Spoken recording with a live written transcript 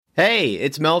Hey,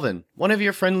 it's Melvin, one of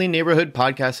your friendly neighborhood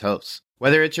podcast hosts.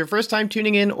 Whether it's your first time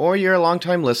tuning in or you're a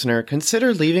longtime listener,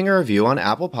 consider leaving a review on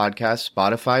Apple Podcasts,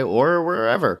 Spotify, or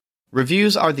wherever.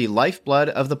 Reviews are the lifeblood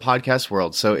of the podcast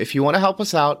world, so if you want to help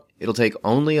us out, it'll take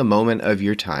only a moment of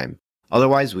your time.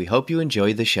 Otherwise, we hope you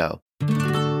enjoy the show.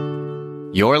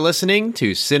 You're listening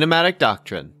to Cinematic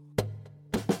Doctrine.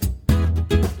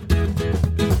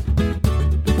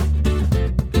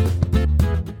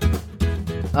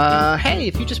 Hey,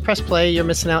 if you just press play, you're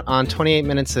missing out on 28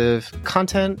 minutes of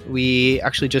content. We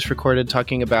actually just recorded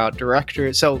talking about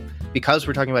director. So because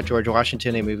we're talking about George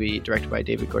Washington, a movie directed by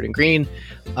David Gordon Green,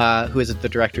 who is the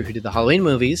director who did the Halloween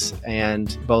movies,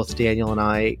 and both Daniel and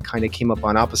I kind of came up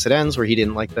on opposite ends where he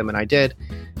didn't like them and I did.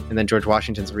 And then George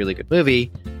Washington's a really good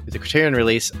movie with the Criterion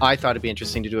release. I thought it'd be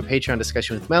interesting to do a Patreon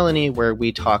discussion with Melanie where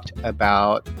we talked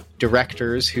about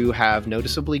directors who have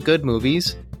noticeably good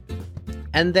movies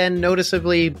and then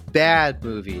noticeably bad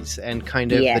movies and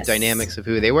kind of the dynamics of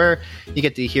who they were. You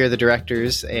get to hear the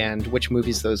directors and which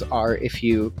movies those are if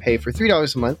you pay for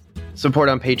 $3 a month. Support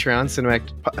on Patreon,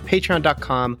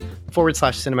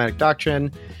 patreon.com/cinematic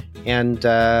doctrine.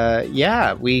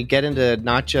 And we get into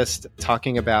not just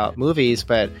talking about movies,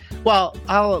 but, well,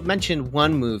 I'll mention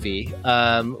one movie.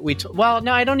 No,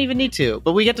 I don't even need to,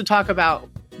 but we get to talk about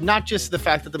not just the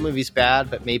fact that the movie's bad,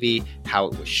 but maybe how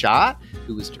it was shot,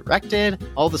 who was directed,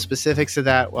 all the specifics of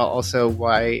that, while also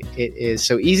why it is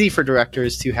so easy for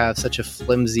directors to have such a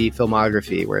flimsy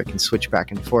filmography where it can switch back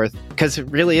and forth. Because it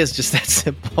really is just that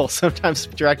simple. Sometimes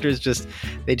directors just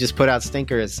put out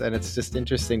stinkers, and it's just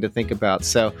interesting to think about.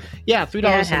 So yeah, $3 a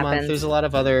month. There's a lot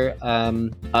of other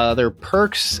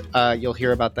perks. You'll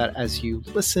hear about that as you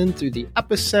listen through the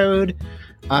episode.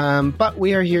 But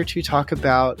we are here to talk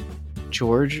about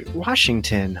George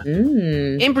Washington.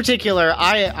 In particular,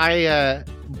 I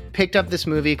picked up this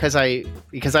movie because I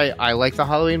like the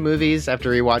Halloween movies. After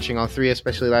rewatching all three,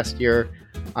 especially last year,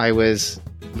 I was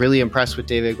really impressed with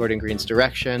David Gordon Green's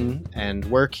direction and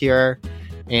work here.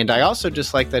 And I also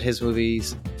just like that his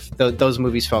movies, those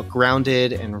movies felt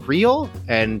grounded and real.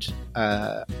 And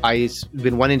I've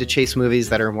been wanting to chase movies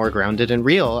that are more grounded and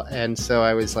real. And so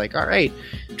I was like, all right,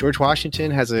 George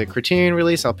Washington has a Criterion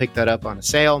release. I'll pick that up on a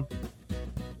sale.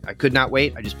 I could not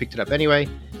wait. I just picked it up anyway.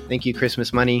 Thank you,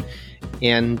 Christmas money.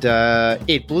 And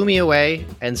it blew me away.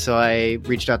 And so I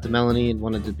reached out to Melanie and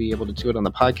wanted to be able to do it on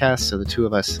the podcast. So the two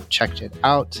of us checked it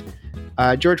out.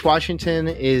 George Washington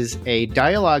is a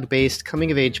dialogue-based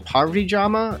coming-of-age poverty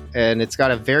drama, and it's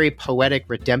got a very poetic,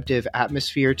 redemptive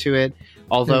atmosphere to it,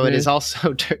 although it is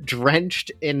also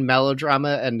drenched in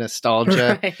melodrama and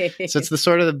nostalgia. Right. So it's the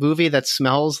sort of the movie that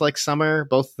smells like summer,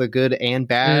 both the good and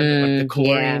bad, like the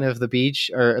chlorine of the beach,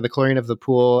 or the chlorine of the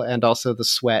pool, and also the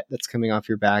sweat that's coming off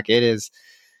your back. It is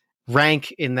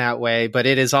rank in that way, but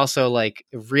it is also like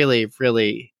really,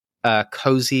 really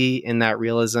cozy in that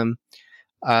realism.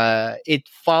 It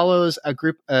follows a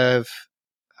group of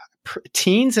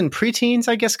teens and preteens,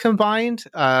 I guess, combined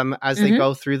as they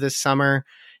go through this summer.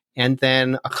 And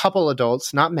then a couple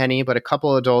adults, not many, but a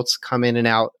couple adults come in and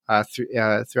out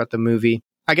throughout the movie.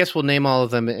 I guess we'll name all of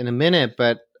them in a minute,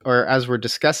 or as we're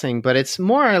discussing, but it's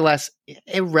more or less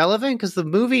irrelevant because the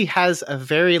movie has a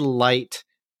very light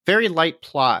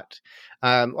plot.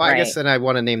 I guess then I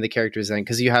want to name the characters then,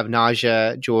 because you have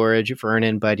Nausea, George,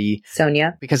 Vernon, Buddy,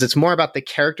 Sonia, because it's more about the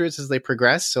characters as they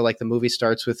progress. So like the movie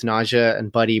starts with Nausea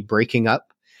and Buddy breaking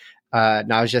up.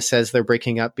 Nausea says they're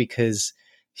breaking up because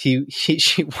she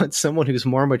wants someone who's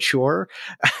more mature,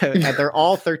 and they're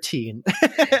all 13.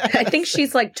 I think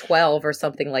she's like 12 or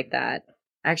something like that.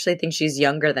 I actually think she's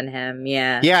younger than him.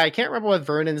 Yeah. Yeah, I can't remember what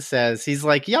Vernon says. He's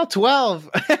like, y'all 12.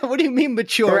 What do you mean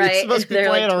mature? Right. You're supposed to be They're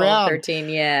playing like 12, around. 13,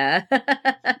 yeah.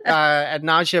 And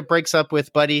Nausea breaks up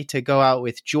with Buddy to go out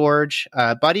with George.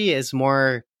 Buddy is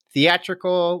more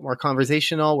theatrical, more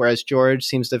conversational, whereas George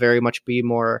seems to very much be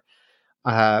more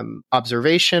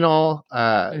observational.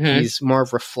 He's more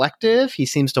reflective. He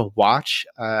seems to watch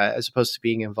as opposed to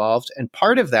being involved. And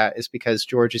part of that is because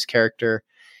George's character,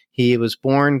 he was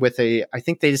born with I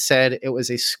think they said it was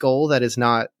a skull that is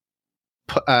not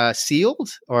sealed,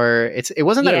 or it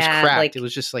wasn't that it was cracked. Like, it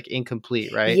was just like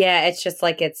incomplete, right? Yeah, it's just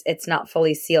like it's not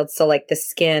fully sealed. So like the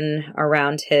skin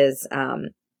around his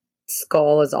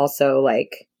skull is also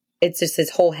like, it's just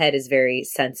his whole head is very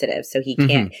sensitive. So he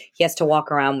can't, he has to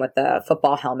walk around with a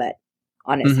football helmet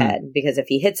on his head, because if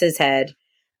he hits his head,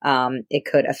 it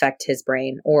could affect his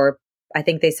brain, or I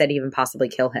think they said even possibly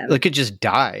kill him. It could just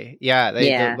die.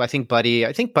 Yeah. I think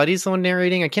Buddy's the one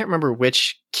narrating. I can't remember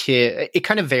which kid. It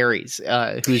kind of varies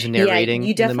who's narrating. Yeah,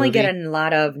 you definitely get a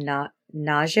lot of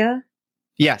nausea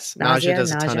Yes, Nausea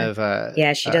does a ton of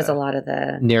she does a lot of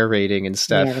the narrating and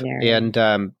stuff. Yeah, the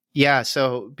narrating. And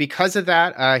so because of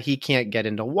that, he can't get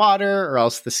into water, or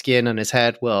else the skin on his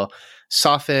head will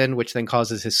soften, which then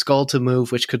causes his skull to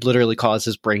move, which could literally cause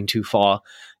his brain to fall.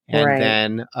 And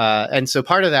then and so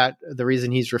part of that, the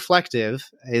reason he's reflective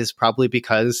is probably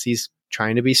because he's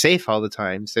trying to be safe all the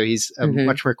time. So he's a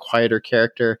much more quieter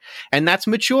character, and that's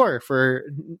mature for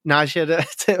Nausea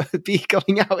to be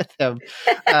going out with him,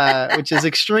 which is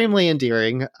extremely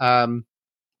endearing.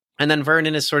 And then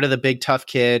Vernon is sort of the big tough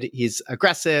kid. He's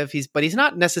aggressive. But he's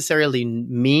not necessarily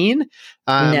mean.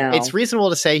 No. It's reasonable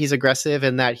to say he's aggressive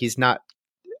in that he's not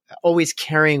always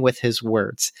carrying with his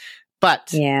words. But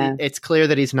it's clear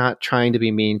that he's not trying to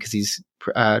be mean because he's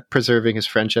preserving his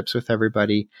friendships with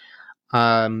everybody.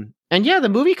 And the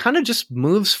movie kind of just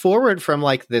moves forward from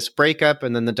like this breakup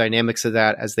and then the dynamics of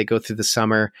that as they go through the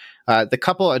summer. The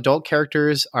couple adult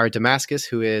characters are Damascus,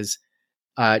 who is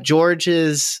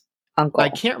George's uncle. I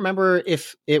can't remember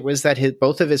if it was that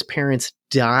both of his parents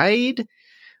died,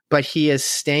 but he is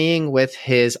staying with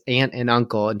his aunt and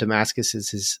uncle, and Damascus is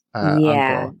his uncle.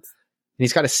 And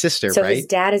he's got a sister, right? So his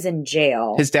dad is in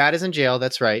jail. His dad is in jail,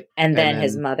 that's right. And then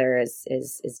his mother is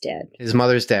dead. His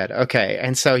mother's dead. Okay.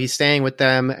 And so he's staying with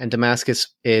them, and Damascus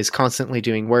is constantly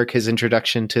doing work. His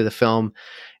introduction to the film,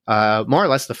 more or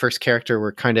less the first character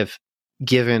we're kind of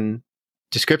given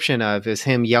description of, is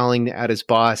him yelling at his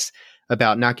boss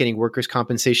about not getting workers'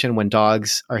 compensation when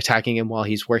dogs are attacking him while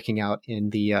he's working out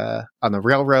in the on the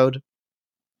railroad.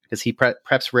 Because he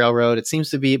preps railroad. It seems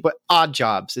to be, but odd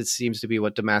jobs. It seems to be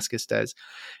what Damascus does.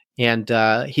 And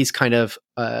he's kind of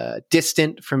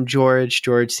distant from George.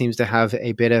 George seems to have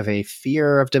a bit of a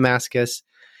fear of Damascus.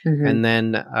 And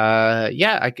then,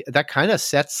 that kind of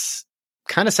sets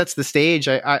the stage.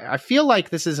 I feel like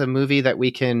this is a movie that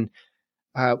we can,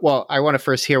 I want to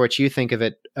first hear what you think of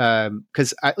it.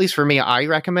 Because at least for me, I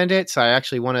recommend it. So I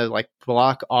actually want to like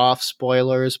block off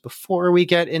spoilers before we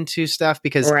get into stuff,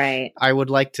 because I'd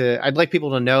like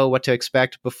people to know what to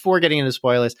expect before getting into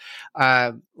spoilers.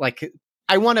 I want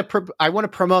to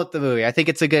promote the movie. I think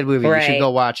it's a good movie. You should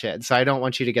go watch it. So I don't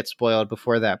want you to get spoiled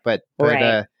before that. But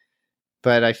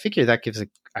I figure that gives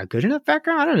a good enough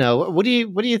background. I don't know. What do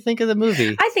you think of the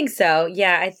movie? I think so.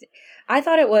 Yeah. I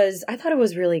thought it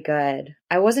was really good.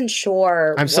 I wasn't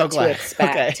sure I'm so glad. To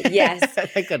expect. Okay. Yes.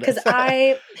 Because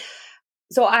I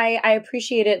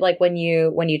appreciate it. Like when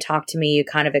you talked to me, you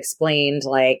kind of explained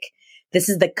like, this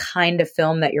is the kind of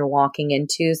film that you're walking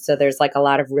into. So there's like a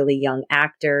lot of really young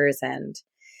actors, and,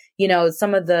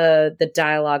 some of the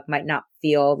dialogue might not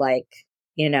feel like,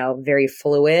 very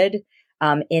fluid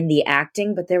in the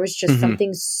acting, but there was just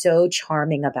something so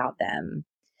charming about them,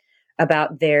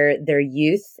 about their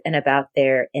youth and about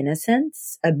their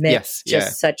innocence amidst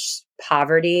such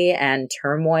poverty and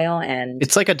turmoil, and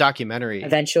it's like a documentary,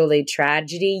 eventually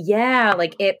tragedy. Yeah,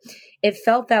 like it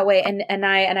felt that way, and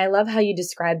I love how you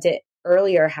described it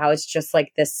earlier, how it's just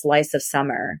like this slice of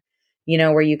summer,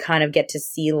 where you kind of get to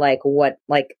see like what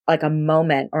like a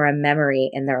moment or a memory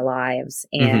in their lives,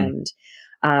 and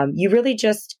you really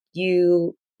just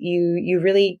you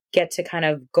really get to kind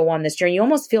of go on this journey. You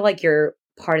almost feel like you're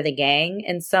part of the gang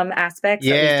in some aspects.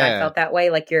 At least I felt that way.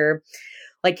 Like you're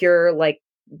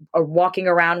walking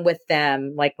around with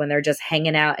them, like when they're just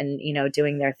hanging out and,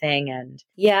 doing their thing. And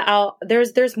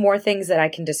there's more things that I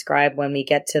can describe when we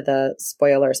get to the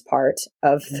spoilers part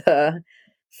of the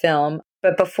film.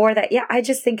 But before that, I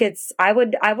just think I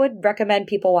would recommend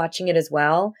people watching it as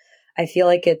well. I feel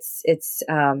like it's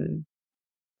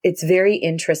very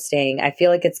interesting. I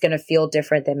feel like it's going to feel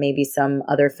different than maybe some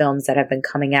other films that have been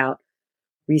coming out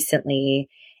recently.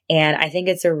 And I think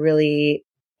it's a really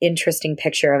interesting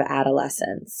picture of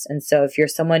adolescence. And so if you're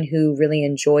someone who really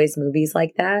enjoys movies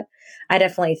like that, I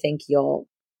definitely think you'll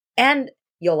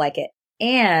like it.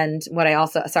 And what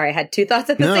I had two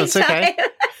thoughts at the same time,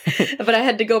 okay. But I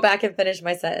had to go back and finish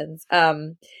my sentence.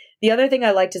 The other thing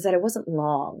I liked is that it wasn't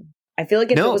long. I feel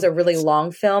like if it was a really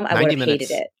long film, I would have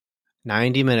hated it.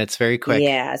 90 minutes, very quick.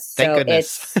 Yeah. So thank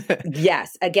goodness.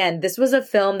 Yes. Again, this was a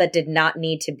film that did not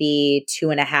need to be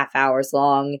 2.5 hours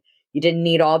long. You didn't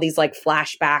need all these like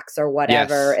flashbacks or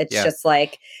whatever. It's just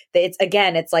like, it's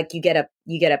like you get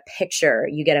a picture,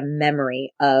 you get a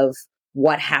memory of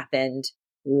what happened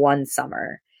one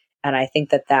summer. And I think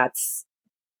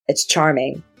it's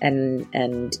charming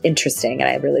and interesting. And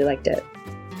I really liked it.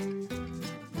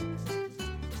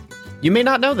 You may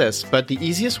not know this, but the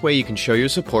easiest way you can show your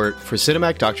support for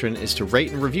Cinematic Doctrine is to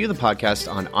rate and review the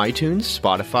podcast on iTunes,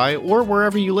 Spotify, or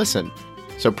wherever you listen.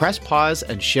 So press pause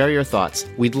and share your thoughts.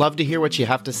 We'd love to hear what you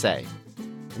have to say.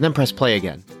 And then press play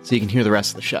again so you can hear the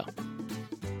rest of the show.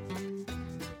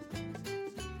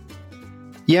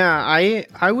 Yeah,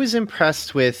 I was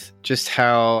impressed with just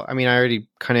how, I mean, I already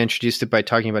kind of introduced it by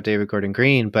talking about David Gordon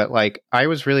Green, but like I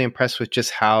was really impressed with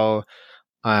just how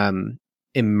um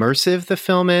immersive the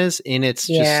film is in its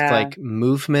just Yeah. like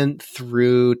movement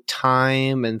through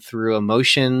time and through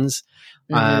emotions.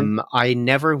 I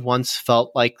never once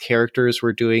felt like characters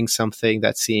were doing something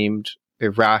that seemed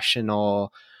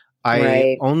irrational. I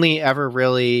Right. only ever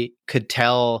really could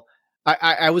tell.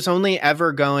 I was only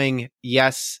ever going,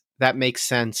 yes, that makes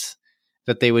sense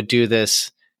that they would do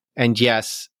this, and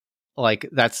yes, like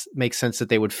that's makes sense that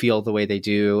they would feel the way they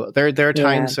do. There are Yeah.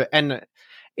 times, and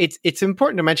it's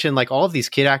important to mention, like all of these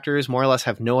kid actors more or less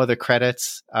have no other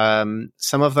credits.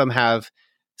 Some of them have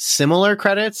similar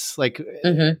credits, like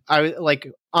I like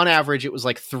on average it was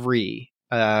like three.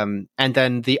 And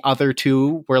then the other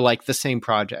two were like the same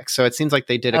project. So it seems like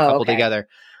they did a Oh, couple okay. together.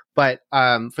 But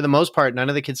for the most part, none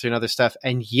of the kids are doing other stuff.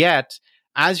 And yet,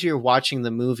 as you're watching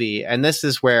the movie, and this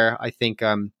is where I think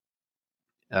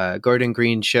Gordon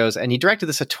Green shows, and he directed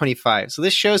this at 25. So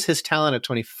this shows his talent at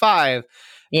 25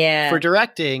 Yeah. for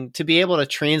directing, to be able to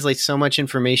translate so much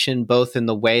information, both in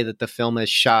the way that the film is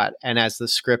shot and as the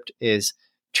script is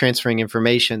transferring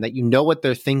information, that you know what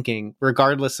they're thinking,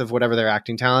 regardless of whatever their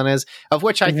acting talent is, of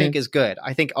which I think is good.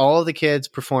 I think all of the kids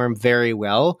perform very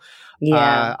well.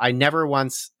 Yeah. I never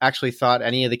once actually thought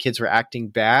any of the kids were acting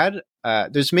bad.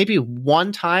 There's maybe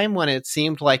one time when it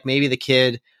seemed like maybe the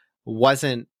kid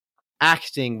wasn't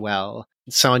acting well.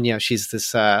 Sonia, she's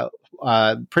this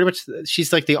pretty much,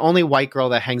 she's like the only white girl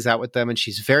that hangs out with them, and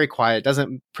she's very quiet,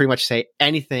 doesn't pretty much say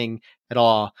anything at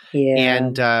all. Yeah.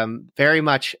 And very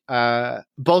much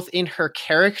both in her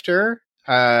character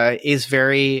is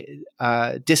very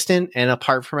distant and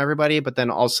apart from everybody, but then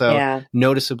also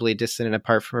noticeably distant and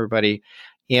apart from everybody.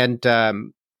 And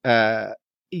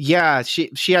yeah,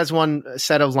 she has one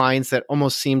set of lines that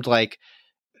almost seemed like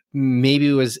maybe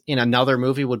it was in another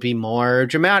movie would be more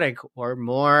dramatic or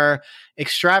more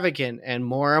extravagant and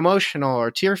more emotional or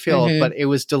tear-filled, but it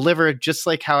was delivered just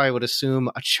like how I would assume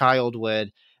a child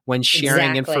would when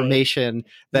sharing information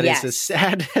that is as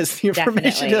sad as the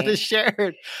information that is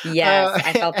shared. Yes,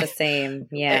 I felt the same.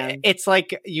 Yeah. It's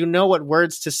like, you know what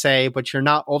words to say, but you're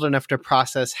not old enough to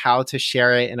process how to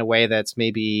share it in a way that's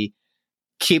maybe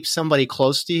keeps somebody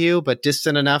close to you, but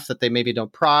distant enough that they maybe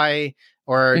don't pry,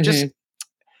 or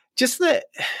just that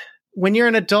when you're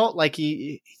an adult, like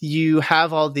you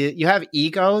have you have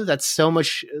ego. That's so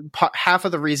much, half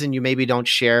of the reason you maybe don't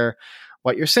share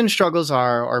what your sin struggles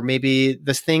are, or maybe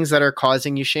the things that are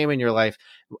causing you shame in your life,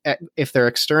 if they're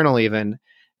external even.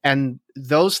 And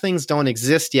those things don't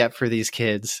exist yet for these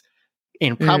kids,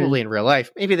 and probably in real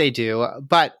life. Maybe they do,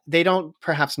 but they don't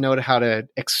perhaps know how to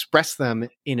express them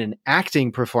in an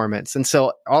acting performance. And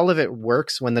so all of it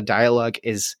works when the dialogue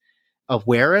is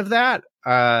aware of that.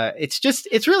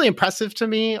 It's really impressive to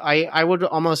me. I would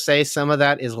almost say some of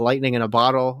that is lightning in a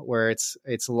bottle, where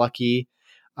it's lucky.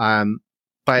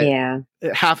 But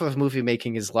half of movie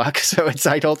making is luck. So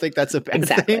I don't think that's a bad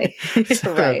thing.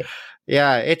 So, right.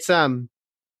 Yeah.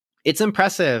 It's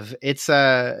impressive. It's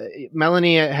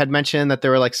Melanie had mentioned that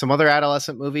there were like some other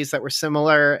adolescent movies that were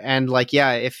similar, and like,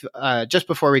 yeah, if just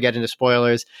before we get into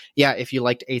spoilers, yeah, if you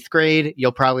liked Eighth Grade,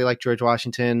 you'll probably like George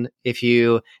Washington.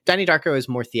 Donnie Darko is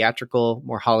more theatrical,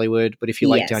 more Hollywood, but if you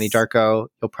like Donnie Darko,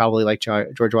 you'll probably like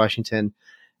George Washington.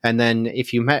 And then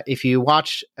if you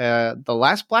watched The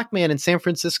Last Black Man in San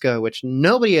Francisco, which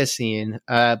nobody has seen,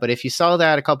 but if you saw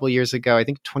that a couple of years ago, I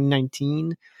think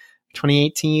 2019,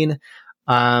 2018.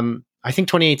 I think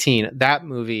 2018, that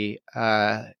movie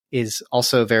is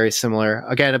also very similar.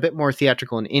 Again, a bit more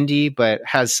theatrical and indie, but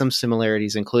has some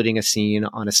similarities, including a scene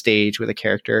on a stage with a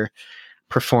character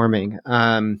performing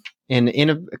in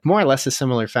a more or less a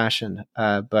similar fashion.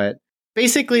 But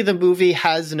basically, the movie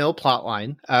has no plot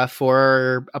line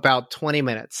for about 20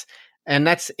 minutes. And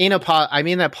that's I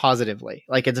mean that positively.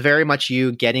 Like, it's very much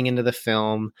you getting into the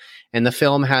film, and the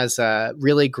film has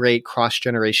really great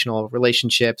cross-generational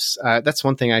relationships. That's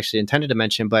one thing I actually intended to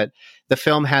mention, but the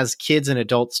film has kids and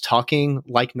adults talking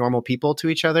like normal people to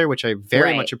each other, which I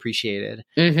very much appreciated.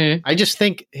 I just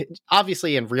think,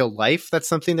 obviously, in real life, that's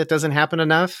something that doesn't happen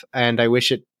enough, and I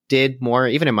wish it did more,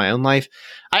 even in my own life.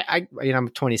 I'm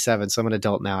 27, so I'm an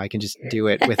adult now. I can just do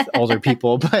it with older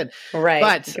people, but you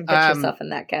can put yourself in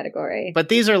that category. But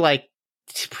these are like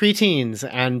preteens,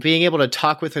 and being able to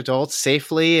talk with adults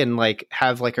safely and like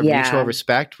have like a mutual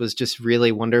respect was just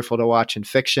really wonderful to watch in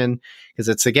fiction, because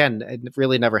it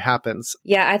really never happens.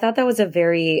 Yeah, I thought that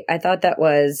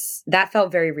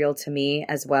felt very real to me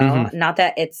as well. Not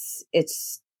that it's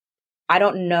I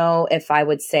don't know if I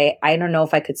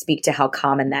could speak to how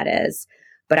common that is,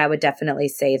 but I would definitely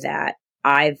say that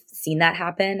I've seen that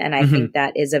happen. And I Mm-hmm. think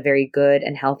that is a very good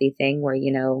and healthy thing where,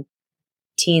 you know,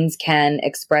 teens can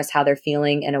express how they're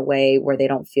feeling in a way where they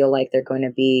don't feel like they're going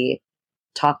to be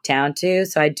talked down to.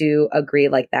 So I do agree,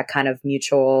 like that kind of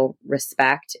mutual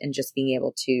respect and just being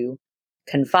able to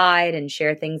confide and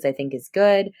share things, I think is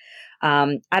good.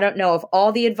 I don't know if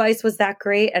all the advice was that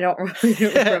great. I don't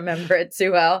really remember it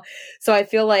too well. So I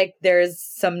feel like there's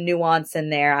some nuance in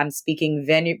there. I'm speaking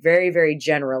very, very, very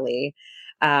generally.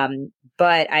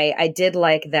 But I did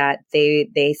like that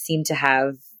they seem to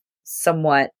have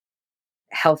somewhat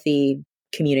healthy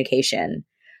communication.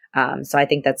 So I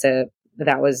think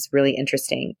that was really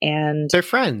interesting. And they're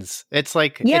friends. It's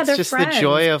like, yeah, it's they're just friends. the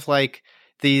joy of like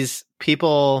these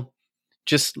people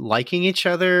just liking each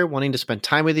other, wanting to spend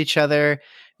time with each other.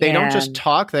 They don't just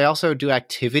talk; they also do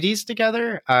activities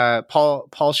together.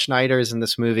 Paul Schneider is in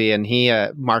this movie, and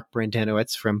Mark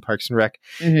Brendanawicz from Parks and Rec.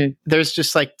 Mm-hmm. There's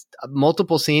just like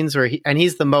multiple scenes where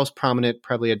he's the most prominent,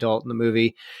 probably adult in the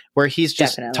movie, where he's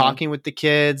just talking with the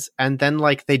kids, and then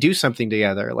like they do something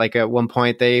together. Like at one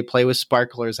point, they play with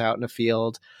sparklers out in a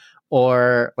field.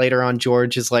 Or later on,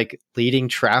 George is like leading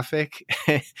traffic,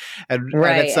 and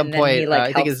at some point, he,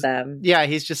 like, I think them. Yeah,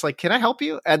 he's just like, "Can I help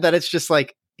you?" And then it's just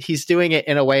like he's doing it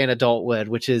in a way an adult would,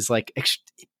 which is like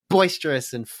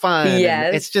boisterous and fun.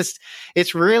 Yes, and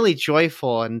it's really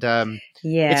joyful, and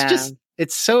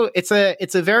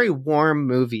it's a very warm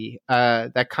movie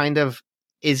that kind of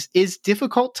is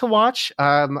difficult to watch.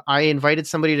 I invited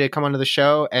somebody to come onto the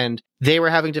show, and they were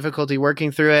having difficulty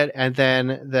working through it. And then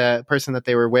the person that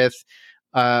they were with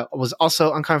was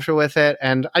also uncomfortable with it.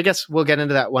 And I guess we'll get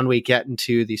into that when we get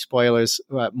into the spoilers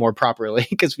more properly,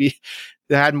 because we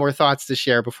had more thoughts to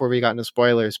share before we got into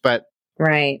spoilers. But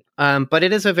but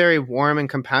it is a very warm and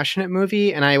compassionate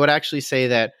movie. And I would actually say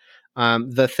that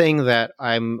the thing that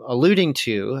I'm alluding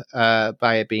to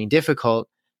by it being difficult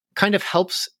kind of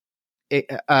helps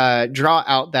draw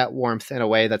out that warmth in a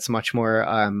way that's much more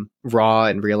raw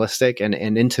and realistic and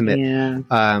intimate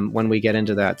when we get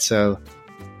into that. So,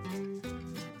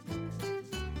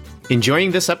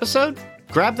 enjoying this episode?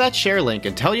 Grab that share link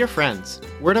and tell your friends.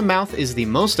 Word of mouth is the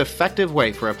most effective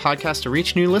way for a podcast to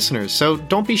reach new listeners, so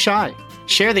don't be shy.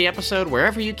 Share the episode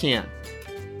wherever you can.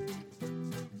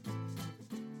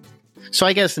 So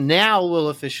I guess now we'll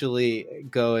officially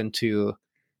go into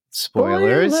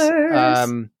spoilers.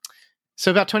 So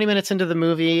about 20 minutes into the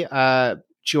movie,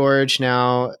 George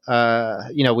now,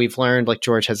 we've learned like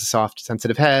George has a soft,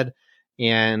 sensitive head,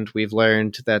 and we've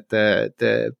learned that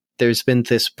there's been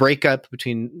this breakup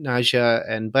between Naja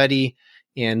and Buddy,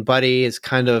 and Buddy is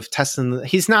kind of testing.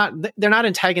 They're not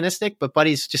antagonistic, but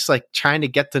Buddy's just like trying to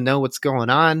get to know what's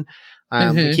going on.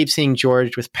 We keep seeing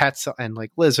George with pets and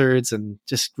like lizards and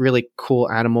just really cool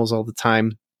animals all the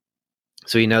time.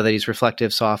 So you know that he's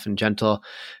reflective, soft, and gentle.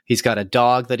 He's got a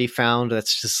dog that he found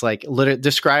that's just like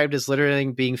described as literally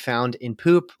being found in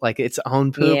poop, like its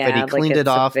own poop, and he cleaned it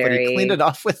off. But he cleaned it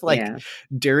off with like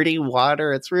dirty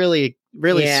water. It's really,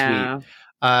 really sweet.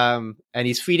 And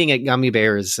he's feeding it gummy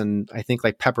bears and I think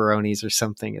like pepperonis or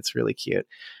something. It's really cute.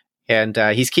 And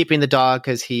he's keeping the dog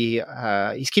because he's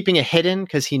keeping it hidden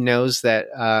because he knows that,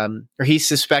 or he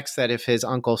suspects that if his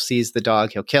uncle sees the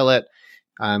dog, he'll kill it.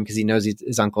 Because he knows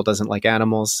his uncle doesn't like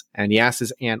animals, and he asks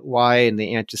his aunt why, and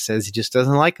the aunt just says he just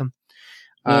doesn't like them.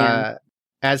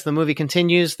 As the movie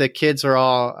continues, the kids are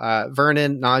all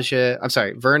Vernon,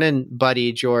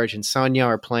 Buddy, George, and Sonia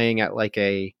are playing at like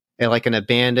an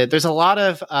abandoned. There's a lot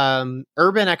of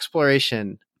urban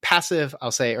exploration, passive, I'll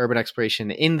say, urban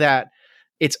exploration, in that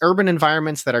it's urban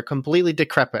environments that are completely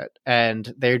decrepit,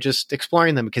 and they're just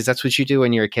exploring them because that's what you do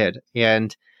when you're a kid.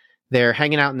 And they're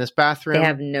hanging out in this bathroom. They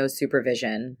have no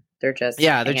supervision. They're just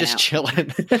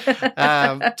chilling.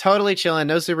 Totally chilling.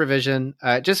 No supervision.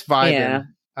 Just vibing.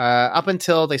 Up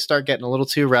until they start getting a little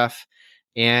too rough,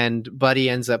 and Buddy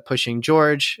ends up pushing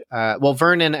George.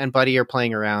 Vernon and Buddy are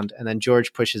playing around, and then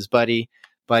George pushes Buddy.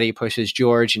 Buddy pushes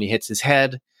George, and he hits his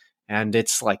head, and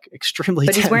it's like extremely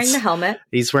tense. But he's wearing the helmet.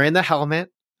 He's wearing the helmet.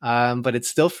 But it's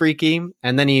still freaky.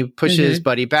 And then he pushes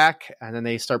Buddy back, and then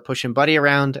they start pushing Buddy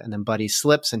around, and then Buddy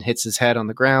slips and hits his head on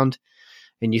the ground.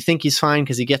 And you think he's fine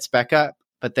because he gets back up,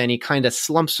 but then he kind of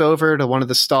slumps over to one of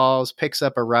the stalls, picks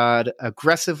up a rod,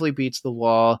 aggressively beats the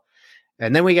wall.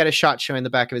 And then we get a shot showing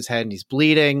the back of his head, and he's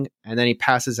bleeding. And then he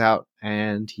passes out,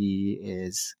 and he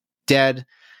is dead.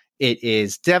 It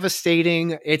is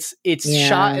devastating. It's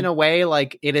shot in a way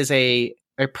like it is a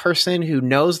person who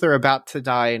knows they're about to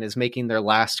die and is making their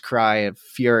last cry of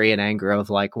fury and anger of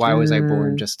like, why was I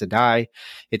born just to die?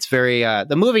 It's very,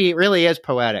 the movie really is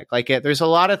poetic. Like there's a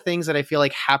lot of things that I feel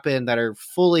like happen that are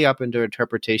fully up into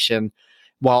interpretation,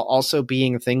 while also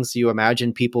being things you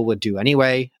imagine people would do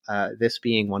anyway, this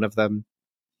being one of them.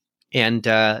 And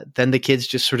then the kids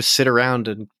just sort of sit around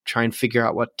and try and figure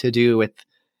out what to do with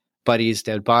Buddy's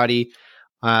dead body.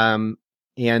 And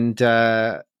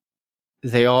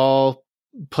they all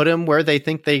put him where they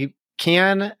think they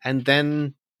can and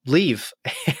then leave.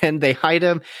 And they hide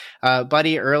him.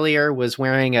 Buddy earlier was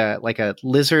wearing a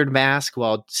lizard mask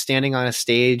while standing on a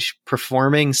stage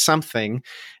performing something.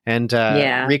 And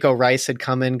Rico Rice had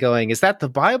come in going, "Is that the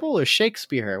Bible or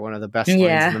Shakespeare?" One of the best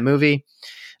lines in the movie.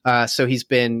 So he's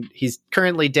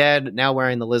currently dead, now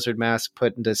wearing the lizard mask,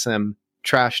 put into some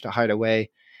trash to hide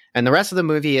away. And the rest of the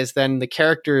movie is then the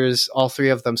characters, all three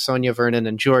of them, Sonia, Vernon,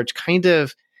 and George, kind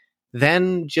of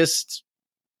then just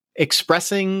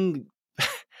expressing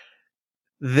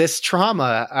this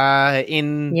trauma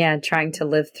trying to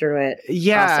live through it.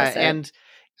 Yeah. And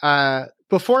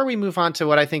before we move on to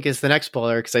what I think is the next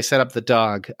spoiler, because I set up the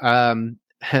dog,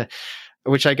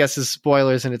 which I guess is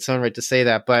spoilers in its own right to say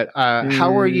that. But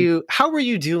how were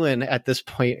you doing at this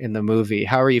point in the movie?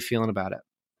 How are you feeling about it?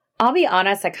 I'll be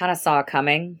honest, I kind of saw it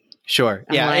coming. Sure.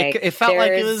 Yeah. Like, it felt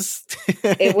like it was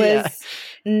it was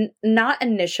not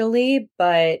initially,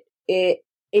 but it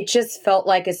just felt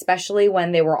like, especially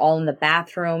when they were all in the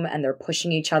bathroom and they're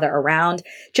pushing each other around.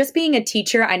 Just being a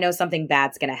teacher, I know something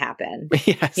bad's going to happen.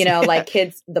 Yes, like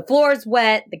kids, the floor's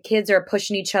wet, the kids are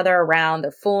pushing each other around,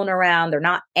 they're fooling around, they're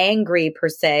not angry per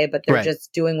se, but they're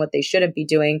just doing what they shouldn't be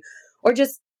doing, or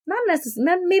just not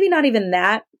necessarily, maybe not even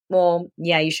that. Well,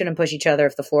 yeah, you shouldn't push each other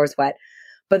if the floor's wet,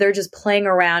 but they're just playing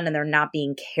around and they're not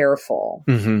being careful.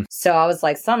 Mm-hmm. So I was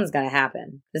like, something's going to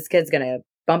happen. This kid's going to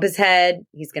bump his head.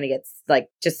 He's going to get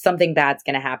just something bad's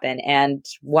going to happen. And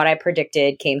what I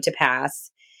predicted came to pass.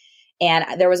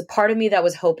 And there was a part of me that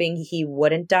was hoping he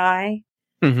wouldn't die,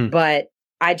 but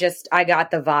I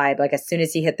got the vibe. Like as soon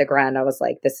as he hit the ground, I was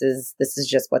like, this is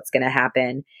just what's going to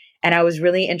happen. And I was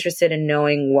really interested in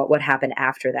knowing what would happen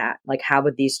after that. Like, how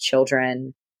would these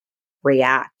children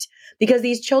react? Because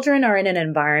these children are in an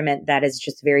environment that is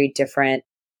just very different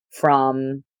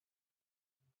from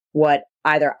what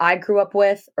either I grew up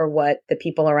with or what the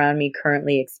people around me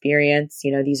currently experience.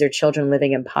 These are children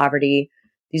living in poverty.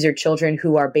 These are children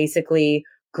who are basically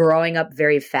growing up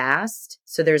very fast.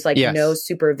 So there's no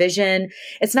supervision.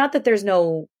 It's not that there's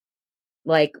no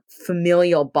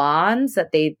familial bonds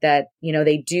that they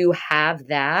do have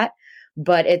that,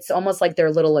 but it's almost like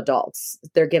they're little adults.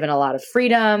 They're given a lot of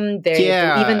freedom.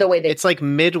 Even the way it's like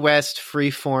Midwest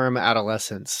freeform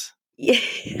adolescence.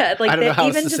 Yeah, I don't know how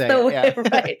else to say it.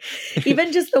 Right.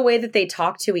 Even just the way that they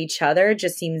talk to each other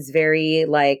just seems very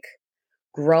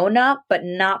grown up, but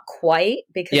not quite,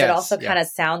 because it also kind of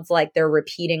sounds like they're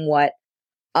repeating what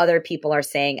other people are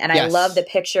saying. And I love the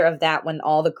picture of that when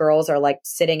all the girls are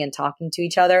sitting and talking to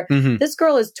each other. Mm-hmm. This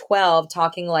girl is 12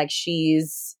 talking like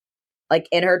she's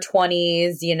in her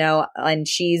 20s, and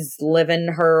she's living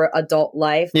her adult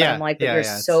life. But I'm like, but you're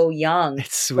so young.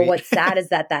 It's sweet. But what's sad is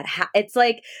that it's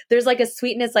there's a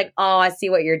sweetness, oh, I see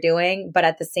what you're doing. But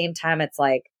at the same time, it's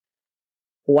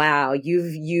wow,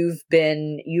 you've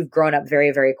grown up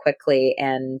very, very quickly.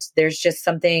 And there's just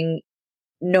something,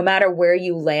 no matter where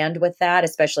you land with that,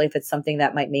 especially if it's something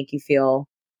that might make you feel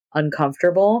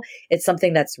uncomfortable, it's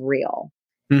something that's real.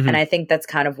 Mm-hmm. And I think that's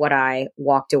kind of what I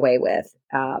walked away with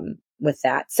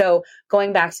that. So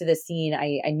going back to the scene,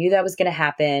 I knew that was going to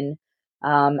happen.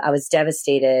 I was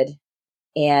devastated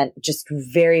and just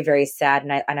very, very sad.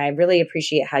 And I really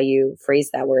appreciate how you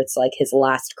phrased that, where it's his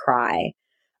last cry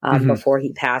before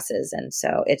he passes. And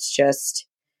so it's just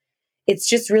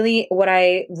really, what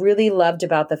I really loved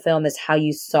about the film is how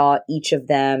you saw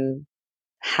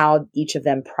how each of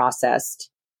them processed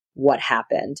what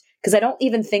happened. Because I don't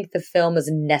even think the film is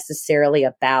necessarily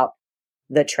about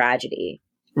the tragedy.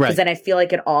 Right. Because then I feel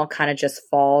like it all kind of just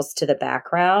falls to the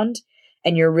background,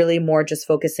 and you're really more just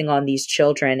focusing on these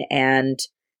children and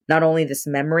not only this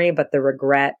memory, but the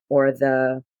regret or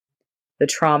the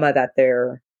trauma that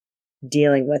they're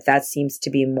dealing with. That seems to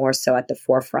be more so at the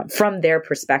forefront from their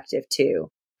perspective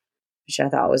too, which I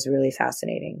thought was really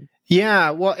fascinating.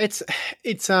 Yeah. Well, it's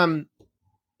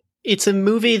a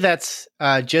movie that's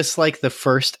just like the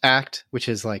first act, which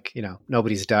is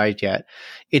nobody's died yet.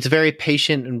 It's very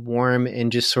patient and warm and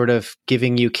just sort of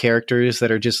giving you characters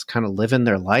that are just kind of living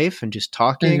their life and just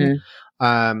talking.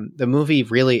 Mm-hmm. The movie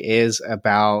really is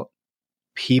about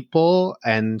people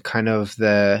and kind of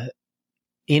the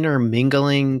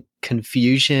intermingling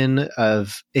confusion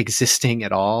of existing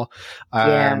at all,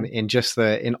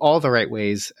 in all the right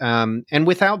ways, and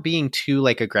without being too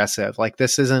aggressive.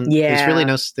 This isn't. There's really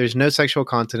there's no sexual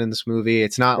content in this movie.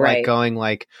 It's not going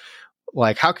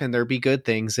like, how can there be good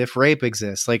things if rape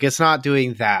exists? Like, it's not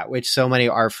doing that, which so many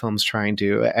art films try and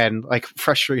do, and like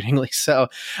frustratingly so.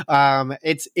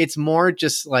 It's more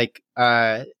just like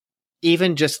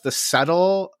even just the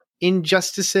subtle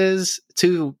injustices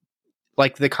to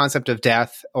like the concept of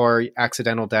death or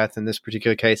accidental death in this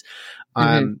particular case,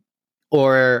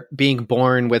 or being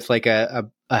born with like a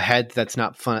head that's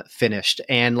not finished,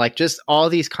 and like just all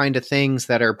these kind of things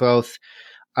that are both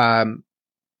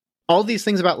all these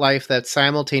things about life that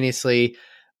simultaneously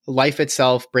life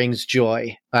itself brings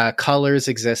joy. Colors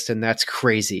exist, and that's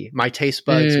crazy. My taste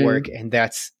buds work, and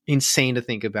that's insane to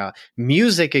think about.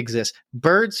 Music exists.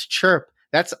 Birds chirp.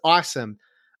 That's awesome.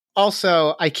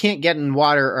 Also, I can't get in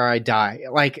water or I die.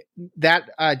 Like that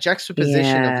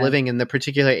juxtaposition of living in the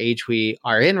particular age we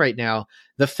are in right now,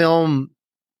 the film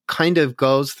kind of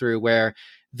goes through where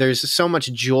there's so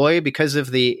much joy because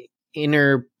of the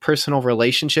interpersonal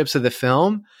relationships of the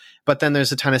film, but then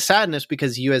there's a ton of sadness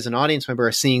because you as an audience member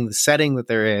are seeing the setting that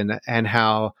they're in and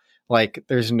how like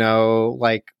there's no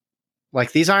like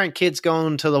these aren't kids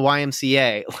going to the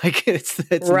YMCA. Like it's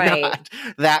right. not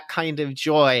that kind of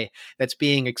joy that's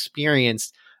being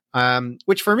experienced.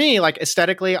 Which for me, like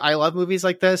aesthetically, I love movies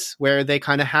like this where they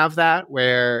kind of have that,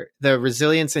 where the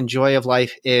resilience and joy of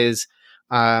life is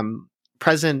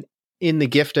present in the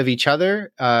gift of each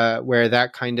other, where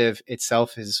that kind of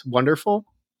itself is wonderful.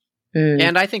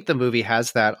 And I think the movie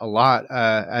has that a lot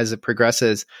as it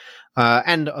progresses.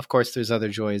 And of course, there's other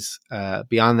joys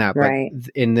beyond that. But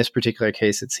in this particular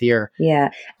case, it's here.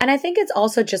 Yeah. And I think it's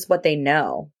also just what they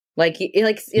know. Like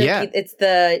it's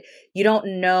you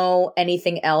don't know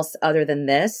anything else other than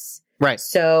this. Right.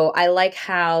 So I like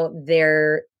how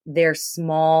they're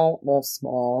small. Well,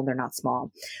 small, they're not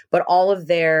small, but all of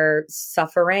their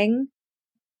suffering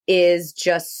is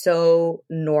just so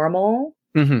normal.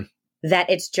 That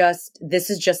this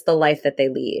is just the life that they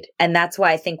lead. And that's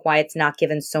why I think why it's not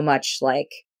given so much like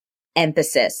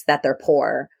emphasis that they're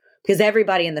poor, because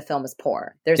everybody in the film is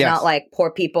poor. There's not like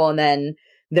poor people and then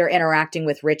they're interacting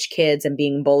with rich kids and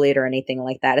being bullied or anything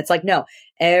like that. It's like, no,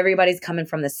 everybody's coming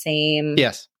from the same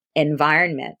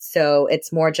environment. So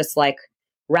it's more just like,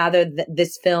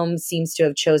 this film seems to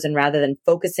have chosen, rather than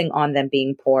focusing on them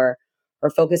being poor or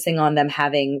focusing on them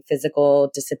having physical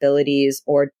disabilities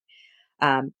or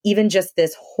even just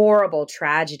this horrible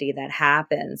tragedy that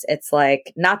happens. It's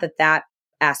like, not that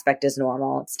aspect is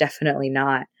normal. It's definitely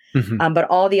not. But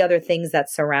all the other things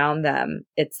that surround them,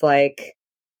 it's like,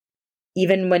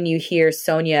 even when you hear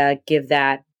Sonia give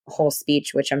that whole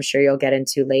speech, which I'm sure you'll get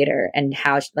into later, and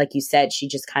how, like you said, she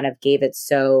just kind of gave it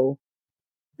so,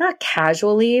 not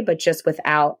casually, but just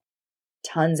without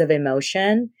tons of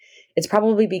emotion. It's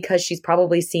probably because she's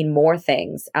probably seen more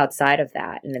things outside of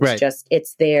that. And it's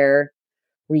it's their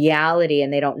reality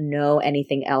and they don't know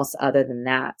anything else other than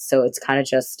that. So it's kind of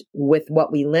just with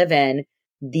what we live in,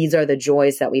 these are the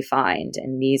joys that we find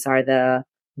and these are the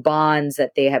bonds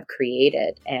that they have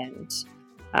created. And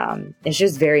it's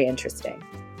just very interesting.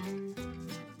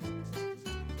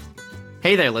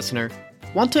 Hey there, listener.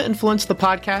 Want to influence the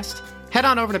podcast? Head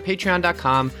on over to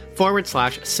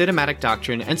patreon.com/cinematic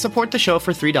doctrine and support the show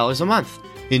for $3 a month.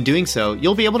 In doing so,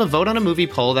 you'll be able to vote on a movie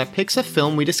poll that picks a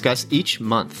film we discuss each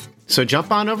month. So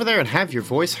jump on over there and have your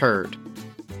voice heard.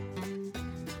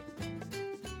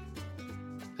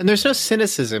 And there's no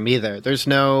cynicism either. There's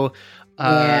no,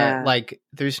 the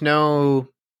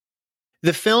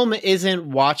film isn't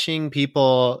watching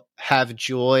people have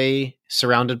joy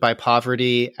surrounded by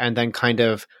poverty and then kind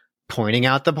of pointing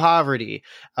out the poverty.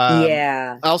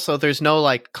 Also, there's no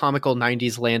like comical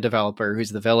 90s land developer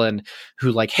who's the villain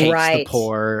who like hates the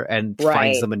poor and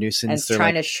finds them a nuisance. And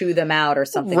trying to shoo them out or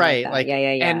something like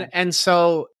that. And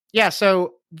so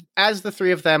as the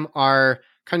three of them are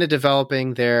kind of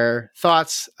developing their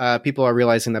thoughts, people are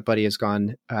realizing that Buddy has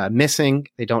gone missing.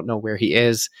 They don't know where he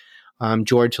is.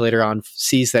 George later on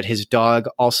sees that his dog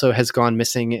also has gone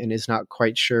missing and is not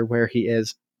quite sure where he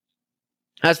is.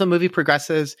 As the movie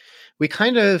progresses, we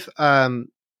kind of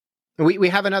we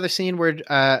have another scene where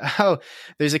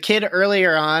there's a kid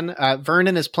earlier on.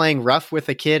 Vernon is playing rough with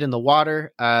a kid in the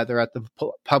water. They're at the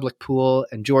public pool,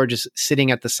 and George is sitting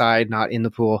at the side, not in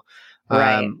the pool.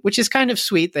 Which is kind of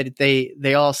sweet that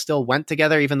they all still went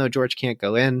together, even though George can't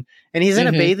go in. And he's in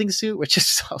a bathing suit, which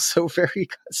is also very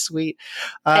sweet.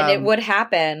 And it would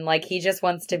happen. Like, he just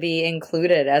wants to be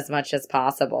included as much as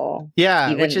possible. Yeah.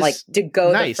 Even which is like to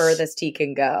go nice. the furthest he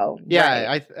can go.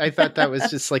 Yeah. I thought that was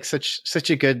just like such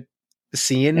a good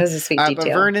scene. It was a sweet But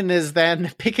detail. Vernon is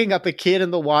then picking up a kid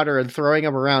in the water and throwing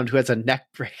him around who has a neck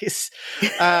brace,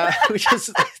 which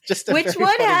is just a which very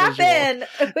would funny happen.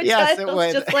 visual. Which Yes, I it was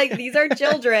would. just like, these are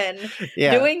children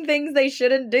doing things they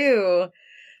shouldn't do.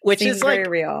 Which Seems is like very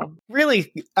real.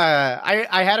 really.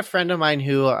 I had a friend of mine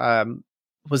who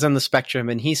was on the spectrum,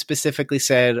 and he specifically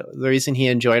said the reason he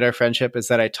enjoyed our friendship is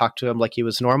that I talked to him like he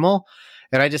was normal.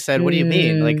 And I just said, what do you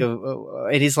mean? Like,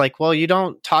 and he's like, well, you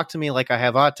don't talk to me like I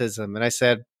have autism. And I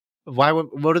said, what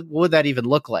would that even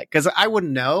look like? Because I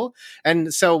wouldn't know.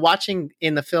 And so watching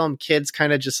in the film kids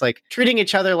kind of just like treating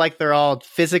each other like they're all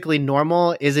physically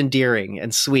normal is endearing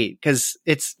and sweet, because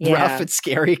it's rough and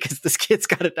scary because this kid's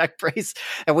got a neck brace.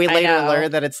 And we later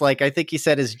learn that it's like, I think he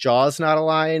said his jaw's not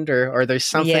aligned or there's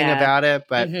something about it.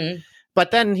 But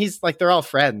but then he's like, they're all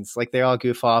friends. Like they all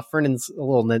goof off. Vernon's a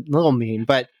little mean,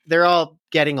 but they're all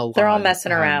getting along. They're all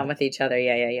messing around with each other.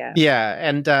 Yeah.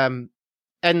 Yeah.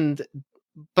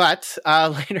 But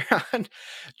later on,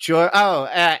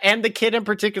 and the kid in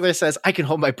particular says, I can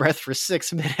hold my breath for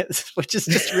 6 minutes, which is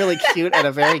just really cute and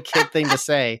a very kid thing to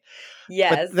say.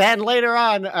 Yes. But then later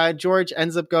on, George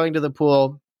ends up going to the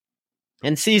pool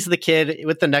and sees the kid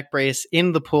with the neck brace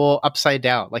in the pool upside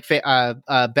down, like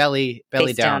belly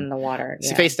face down in the water.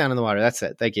 Yeah. Face down in the water. That's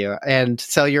it. Thank you. And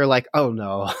so you're like, oh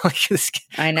no. Like this kid,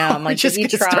 I know. I'm like, did he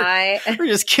try? We're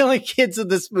just killing kids in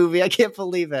this movie. I can't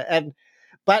believe it.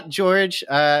 But George,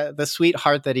 the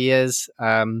sweetheart that he is,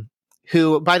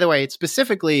 who, by the way,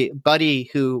 specifically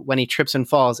Buddy, who, when he trips and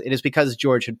falls, it is because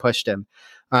George had pushed him.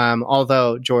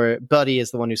 Although Buddy is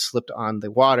the one who slipped on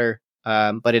the water,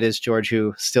 but it is George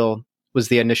who still was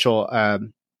the initial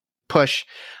push.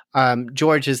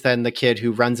 George is then the kid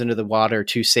who runs into the water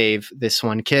to save this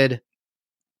one kid.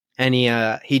 And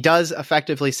he does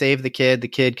effectively save the kid. The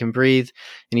kid can breathe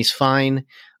and he's fine.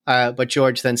 But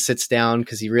George then sits down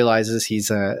because he realizes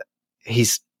he's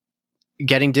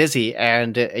getting dizzy,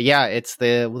 and it's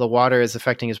the water is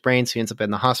affecting his brain, so he ends up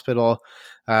in the hospital.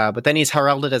 But then he's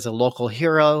heralded as a local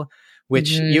hero,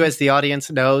 which you as the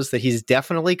audience knows that he's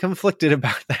definitely conflicted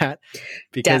about that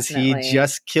because he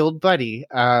just killed Buddy.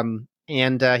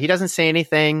 And he doesn't say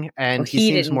anything, and he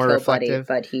seems more reflective.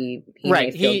 Buddy, but he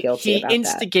may feel guilty about that. He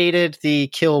instigated the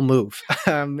kill move.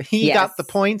 He got the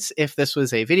points if this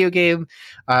was a video game,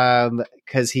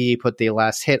 because he put the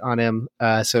last hit on him,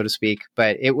 so to speak.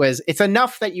 But it's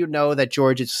enough that you know that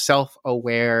George is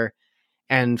self-aware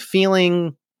and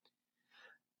feeling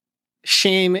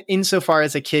shame insofar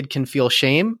as a kid can feel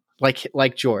shame,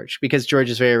 like George, because George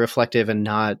is very reflective and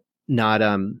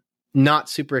not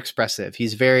super expressive.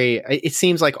 It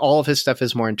seems like all of his stuff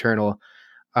is more internal.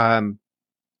 And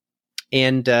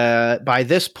by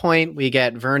this point we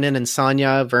get Vernon and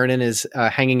Sonia. Vernon is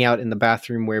hanging out in the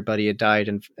bathroom where Buddy had died,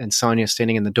 and Sonia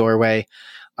standing in the doorway.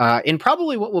 In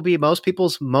probably what will be most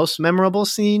people's most memorable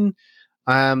scene.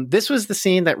 This was the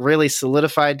scene that really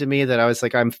solidified to me that I was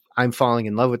like, I'm falling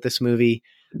in love with this movie.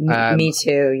 Me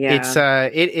too. Yeah.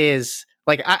 It is.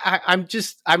 Like I'm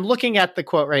looking at the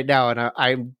quote right now, and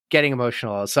I'm getting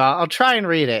emotional. So I'll try and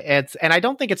read it. And I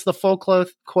don't think it's the full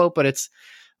quote, but it's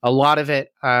a lot of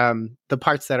it. The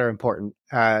parts that are important.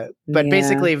 But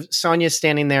basically, Sonia's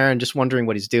standing there and just wondering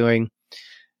what he's doing,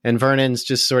 and Vernon's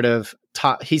just sort of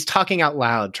he's talking out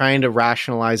loud, trying to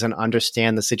rationalize and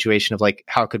understand the situation of like,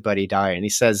 how could Buddy die? And he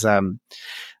says,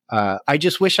 I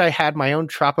just wish I had my own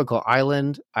tropical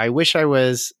island. I wish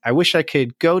I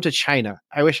could go to China.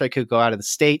 I wish I could go out of the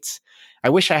States. I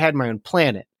wish I had my own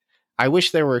planet. I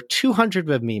wish there were 200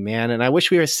 of me, man. And I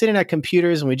wish we were sitting at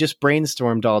computers and we just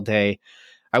brainstormed all day.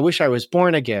 I wish I was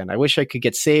born again. I wish I could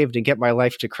get saved and get my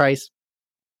life to Christ.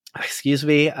 Excuse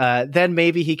me. Then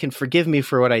maybe he can forgive me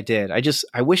for what I did.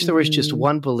 I wish there was just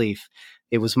one belief.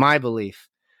 It was my belief.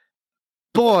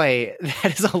 Boy,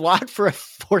 that is a lot for a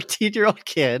 14-year-old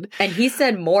kid. And he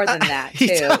said more than that too.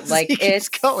 It's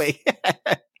going.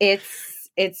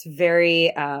 It's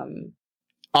very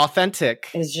authentic.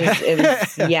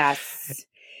 Yes.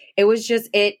 It was just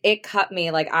it cut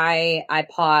me. Like I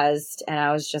paused and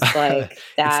I was just like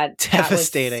that.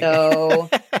 Devastating.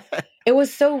 It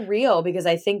was so real, because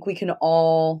I think we can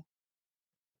all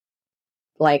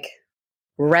like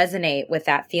resonate with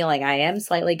that feeling. I am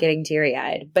slightly getting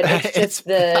teary-eyed, but it's just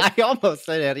I almost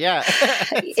did, yeah.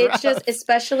 It's just,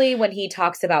 especially when he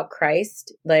talks about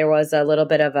Christ, there was a little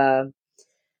bit of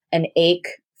an ache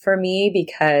for me,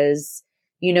 because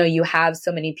you have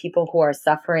so many people who are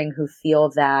suffering who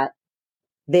feel that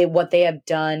what they have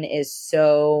done is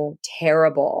so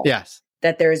terrible. Yes.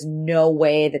 That there's no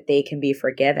way that they can be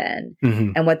forgiven.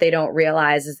 Mm-hmm. And what they don't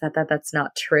realize is that that's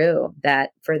not true. That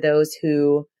for those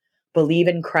who believe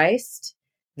in Christ,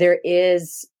 there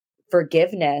is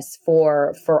forgiveness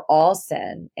for all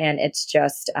sin. And it's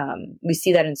just we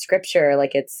see that in scripture.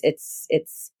 Like it's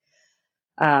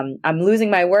I'm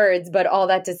losing my words, but all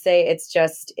that to say, it's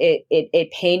just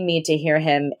it pained me to hear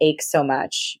him ache so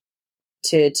much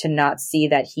to not see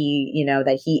that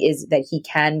that he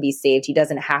can be saved. He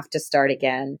doesn't have to start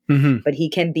again, but he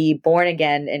can be born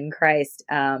again in Christ.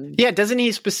 Doesn't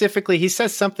he specifically? He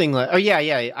says something like, "Oh yeah,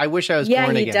 I wish I was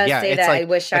born again." He does say that. Like, I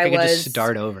wish I was just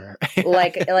start over.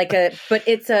 But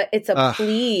it's a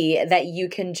plea that you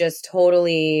can just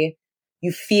totally,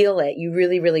 you feel it. You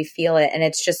really, really feel it, and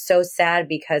it's just so sad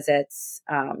because it's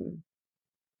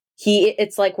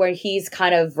it's like where he's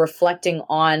kind of reflecting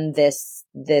on this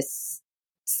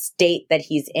state that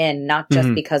he's in, not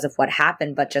just because of what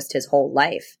happened, but just his whole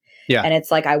life. Yeah. And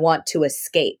it's like, I want to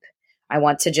escape. I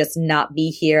want to just not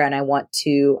be here. And I want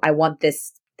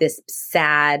this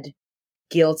sad,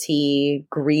 guilty,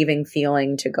 grieving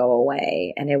feeling to go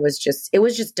away. And it was just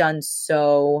done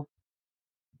so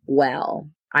well.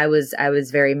 I was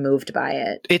very moved by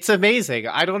it. It's amazing.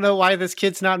 I don't know why this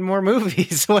kid's not in more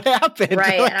movies. What happened?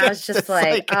 Right. And I was just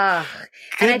like, ugh.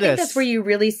 And I think that's where you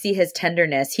really see his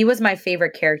tenderness. He was my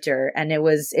favorite character. And it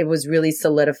was really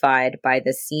solidified by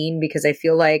the scene, because I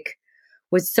feel like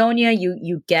with Sonia,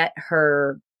 you get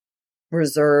her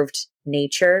reserved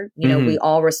nature. You know,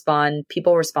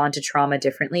 people respond to trauma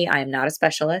differently. I am not a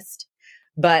specialist.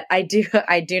 But I do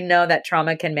know that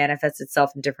trauma can manifest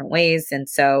itself in different ways. And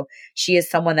so she is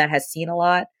someone that has seen a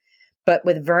lot. But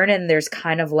with Vernon, there's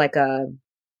kind of like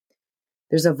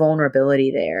there's a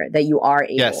vulnerability there that you are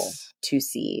able to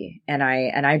see. And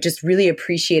I just really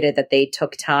appreciated that they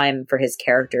took time for his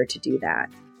character to do that.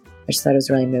 I just thought it was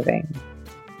really moving.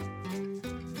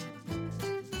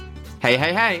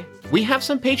 Hey. We have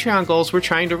some Patreon goals we're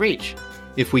trying to reach.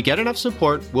 If we get enough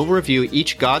support, we'll review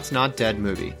each God's Not Dead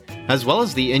movie, as well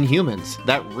as The Inhumans,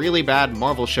 that really bad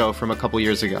Marvel show from a couple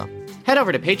years ago. Head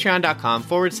over to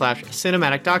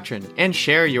patreon.com/cinematic doctrine and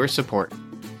share your support.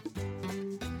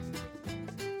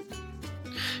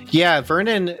 Yeah,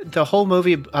 Vernon, the whole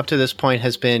movie up to this point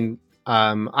has been,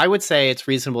 I would say it's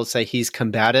reasonable to say he's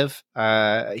combative.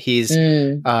 He's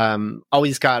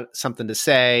always got something to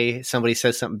say. Somebody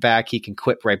says something back, he can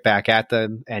quip right back at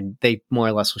them, and they more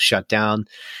or less will shut down.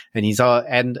 And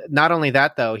and not only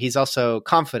that though, he's also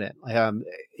confident.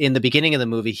 In the beginning of the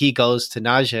movie, he goes to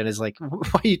Naja and is like,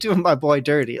 "Why are you doing my boy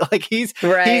dirty?" Like he's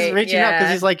reaching out because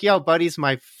he's like, "Yo, Buddy's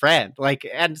my friend." Like,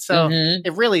 and so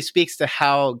it really speaks to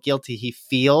how guilty he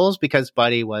feels because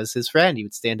Buddy was his friend. He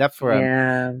would stand up for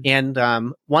him. Yeah. And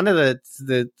one of the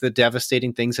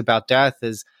devastating things about death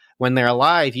is when they're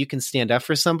alive, you can stand up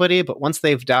for somebody, but once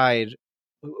they've died,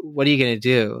 what are you going to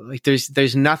do? Like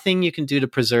there's nothing you can do to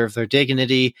preserve their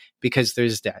dignity because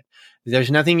there's dead.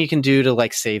 There's nothing you can do to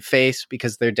like save face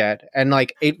because they're dead. And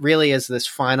like, it really is this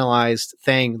finalized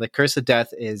thing. The curse of death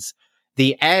is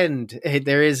the end.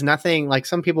 There is nothing, like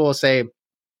some people will say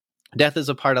death is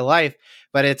a part of life,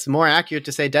 but it's more accurate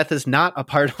to say death is not a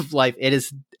part of life. It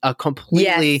is a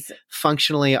completely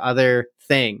functionally other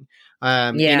thing,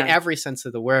 in every sense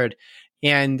of the word.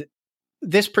 And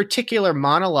this particular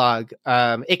monologue,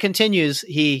 it continues.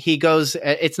 He goes,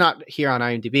 it's not here on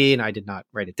IMDb, and I did not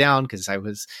write it down because I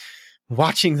was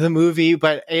watching the movie,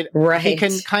 but he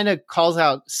can kind of calls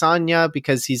out Sonia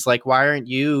because he's like, why aren't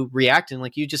you reacting?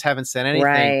 Like, you just haven't said anything.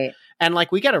 Right. And like,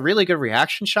 we get a really good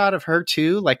reaction shot of her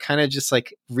too, like kind of just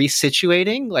like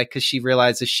resituating, like, cause she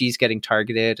realizes she's getting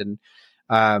targeted and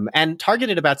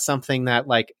targeted about something that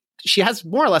like, she has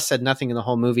more or less said nothing in the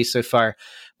whole movie so far,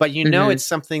 but you know, it's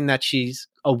something that she's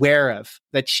aware of,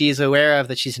 that she's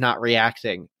not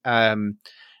reacting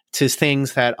to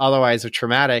things that otherwise are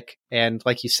traumatic. And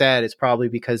like you said, it's probably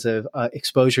because of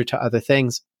exposure to other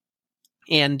things.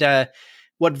 And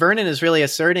what Vernon is really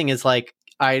asserting is like,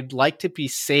 I'd like to be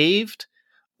saved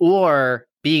or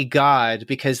be God,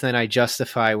 because then I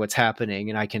justify what's happening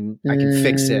and I can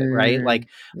fix it, right? Like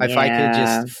if I could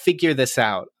just figure this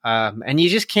out. And you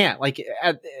just can't. Like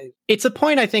it's a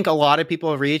point I think a lot of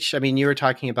people reach. I mean, you were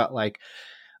talking about like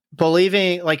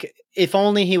believing, like if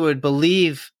only he would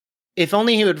reach,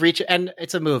 and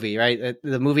it's a movie, right?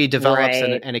 The movie develops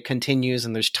and it continues,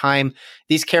 and there's time.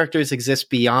 These characters exist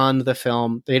beyond the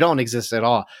film. They don't exist at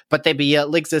all, but they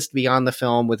exist beyond the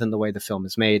film within the way the film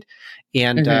is made.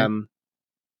 And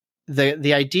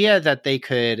the idea that they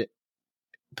could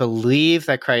believe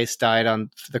that Christ died on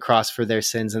the cross for their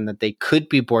sins and that they could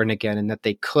be born again and that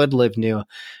they could live new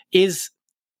is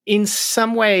in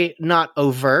some way not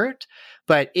overt,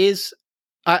 but is,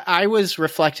 I was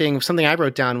reflecting, something I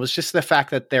wrote down was just the fact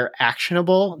that they're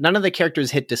actionable. None of the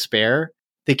characters hit despair.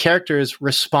 The characters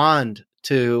respond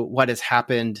to what has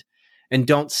happened and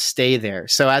don't stay there.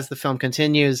 So as the film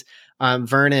continues,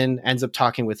 Vernon ends up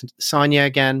talking with Sonia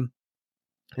again.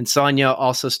 And Sonia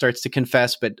also starts to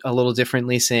confess, but a little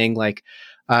differently, saying like,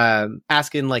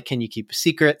 asking like, can you keep a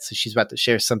secret? So she's about to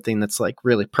share something that's like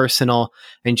really personal,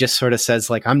 and just sort of says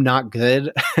like, I'm not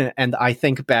good and I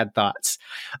think bad thoughts.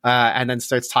 And then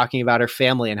starts talking about her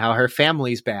family and how her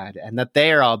family's bad and that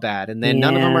they are all bad. And then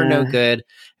none of them are no good.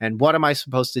 And what am I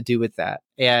supposed to do with that?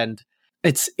 And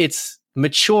it's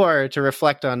mature to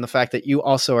reflect on the fact that you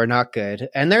also are not good.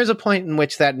 And there's a point in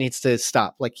which that needs to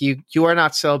stop. Like you are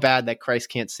not so bad that Christ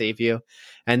can't save you.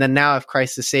 And then now if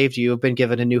Christ has saved you, you've been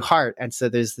given a new heart. And so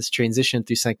there's this transition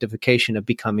through sanctification of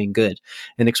becoming good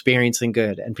and experiencing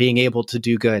good and being able to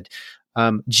do good,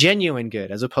 genuine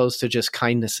good, as opposed to just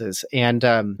kindnesses. And,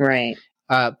 right.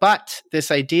 But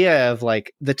this idea of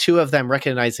like the two of them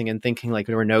recognizing and thinking like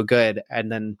we were no good, and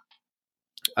then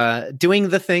doing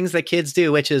the things that kids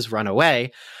do, which is run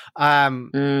away.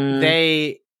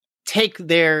 They take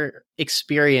their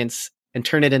experience and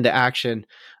turn it into action.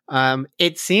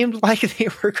 It seemed like they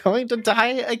were going to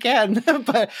die again,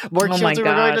 but more children were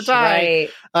going to die.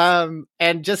 Right.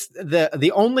 And just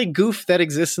the only goof that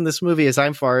exists in this movie, as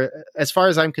far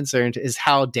as I'm concerned, is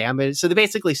how damaged. So they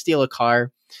basically steal a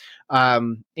car,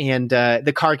 and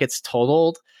the car gets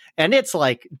totaled, and it's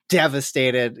like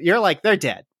devastated. You're like, they're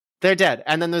dead. They're dead.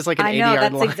 And then there's like an 80-yard line. I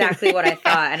know, that's exactly what I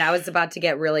thought. And I was about to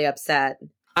get really upset.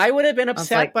 I would have been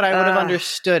upset, like, but I would have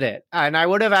understood it. And I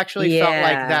would have actually felt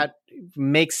like that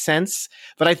makes sense.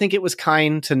 But I think it was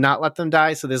kind to not let them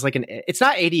die. So there's like it's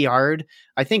not 80-yard.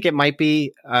 I think it might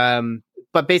be.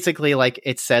 But basically, like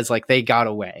it says, like they got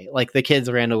away. Like the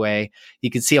kids ran away. You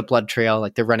can see a blood trail,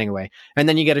 like they're running away. And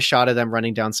then you get a shot of them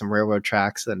running down some railroad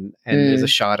tracks. And there's a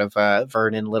shot of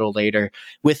Vernon a little later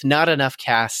with not enough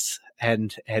casts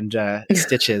and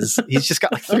stitches. He's just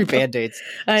got like 3 Band-Aids.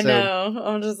 I know.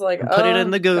 I'm just like, put it in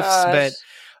the goofs. Gosh.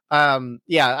 But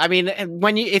yeah, I mean,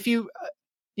 when if you've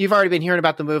already been hearing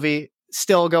about the movie,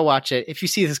 still go watch it. If you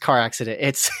see this car accident,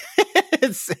 it's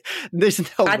there's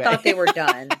no way. I thought they were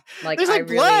done. Like there's like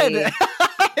blood.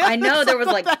 I know there was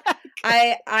like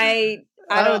I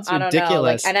don't know.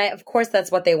 Like, and of course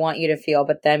that's what they want you to feel.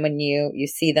 But then when you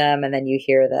see them and then you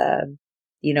hear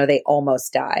they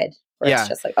almost died. It's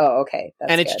just like, oh, okay.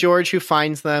 And it's George who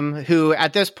finds them, who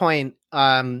at this point,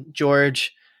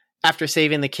 George, after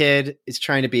saving the kid, is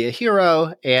trying to be a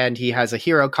hero, and he has a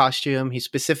hero costume. He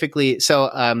specifically,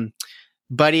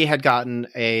 Buddy had gotten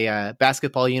a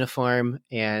basketball uniform,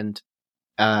 and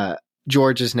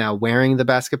George is now wearing the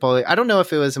basketball. I don't know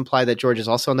if it was implied that George is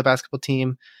also on the basketball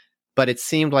team, but it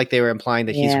seemed like they were implying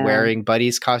that he's wearing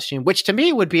Buddy's costume, which to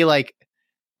me would be like,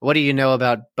 what do you know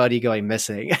about Buddy going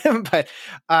missing? but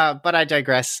I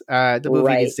digress. The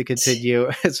movie needs to continue.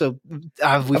 So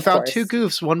we found 2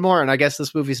 goofs, one more, and I guess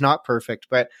this movie's not perfect.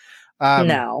 But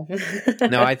no,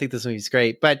 I think this movie's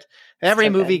great. But every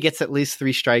movie gets at least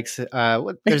 3 strikes.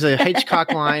 There's a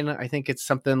Hitchcock line. I think it's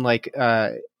something like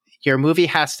your movie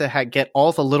has to get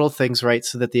all the little things right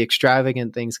so that the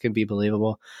extravagant things can be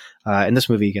believable. And this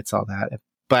movie gets all that.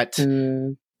 But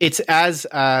it's as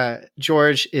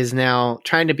George is now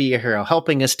trying to be a hero,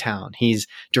 helping his town. He's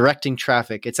directing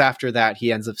traffic. It's after that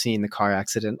he ends up seeing the car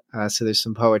accident. So there's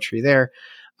some poetry there.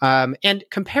 And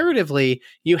comparatively,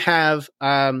 you have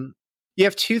 2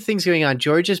 things going on.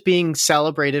 George is being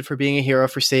celebrated for being a hero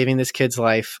for saving this kid's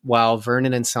life, while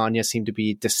Vernon and Sonia seem to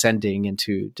be descending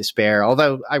into despair.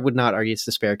 Although I would not argue it's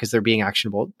despair because they're being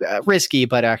actionable, risky,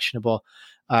 but actionable,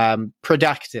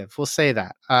 productive. We'll say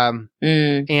that.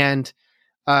 And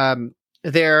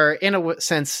they're in a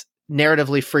sense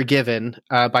narratively forgiven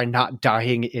by not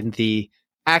dying in the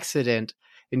accident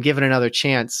and given another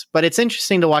chance. But it's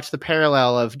interesting to watch the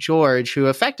parallel of George, who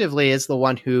effectively is the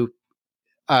one who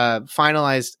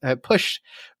pushed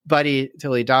Buddy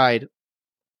till he died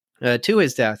to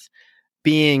his death,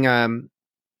 being I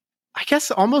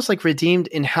guess almost like redeemed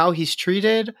in how he's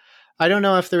treated. I don't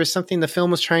know if there was something the film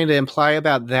was trying to imply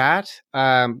about that.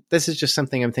 This is just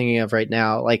something I'm thinking of right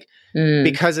now. Like,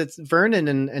 because it's Vernon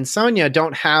and Sonia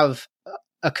don't have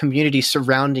a community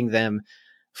surrounding them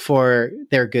for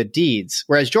their good deeds.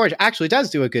 Whereas George actually does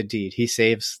do a good deed. He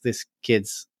saves this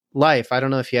kid's life. I don't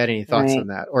know if you had any thoughts on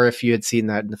that, or if you had seen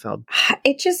that in the film.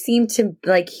 It just seemed to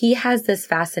like he has this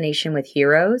fascination with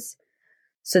heroes.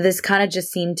 So this kind of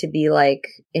just seemed to be like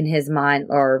in his mind,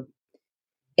 or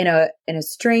in a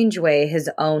strange way, his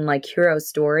own like hero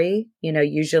story.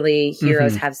 Usually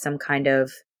heroes have some kind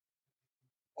of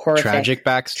horrific tragic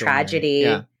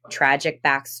backstory. Tragic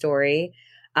backstory.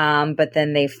 But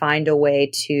then they find a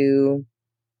way to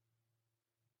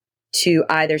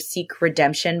either seek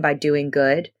redemption by doing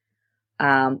good,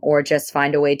 or just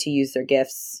find a way to use their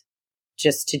gifts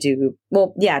just to do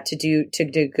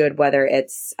good, whether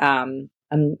it's I'm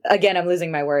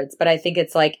losing my words, but I think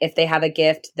it's like if they have a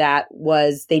gift that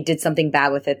they did something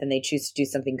bad with it, then they choose to do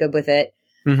something good with it.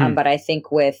 Mm-hmm. But I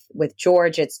think with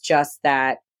George, it's just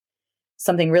that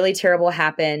something really terrible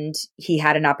happened. He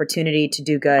had an opportunity to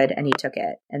do good and he took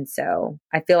it. And so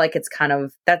I feel like that's kind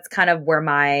of where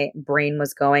my brain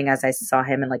was going as I saw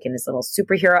him in his little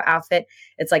superhero outfit.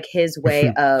 It's like his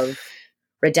way of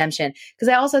redemption. Because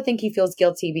I also think he feels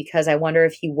guilty because I wonder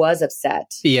if he was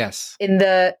upset. Yes. In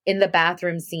the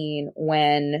bathroom scene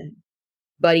when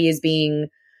Buddy is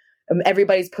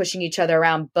everybody's pushing each other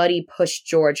around. Buddy pushed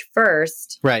George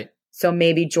first. Right. So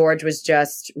maybe George was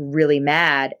just really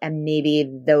mad, and maybe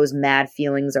those mad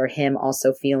feelings are him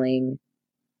also feeling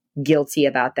guilty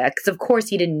about that. Because of course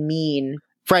he didn't mean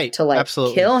to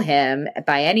absolutely kill him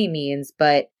by any means,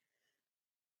 but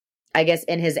I guess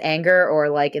in his anger or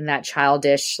in that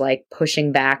childish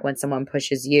pushing back when someone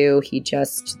pushes you,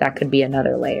 that could be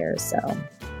another layer. So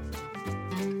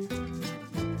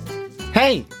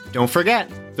hey, don't forget,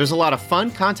 there's a lot of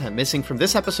fun content missing from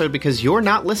this episode because you're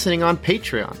not listening on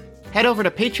Patreon. Head over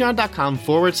to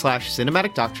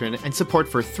patreon.com/cinematic doctrine and support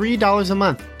for $3 a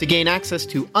month to gain access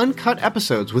to uncut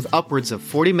episodes with upwards of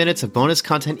 40 minutes of bonus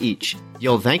content each.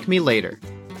 You'll thank me later.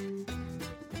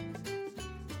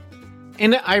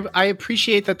 And I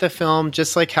appreciate that the film,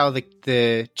 just like how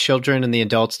the children and the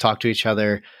adults talk to each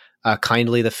other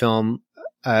kindly, the film,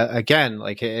 again,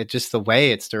 just the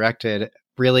way it's directed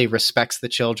really respects the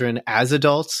children as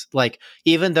adults.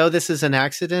 Even though this is an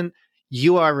accident,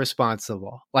 you are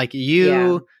responsible.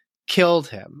 You killed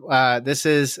him. This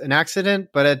is an accident,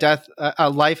 but a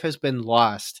life has been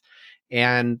lost.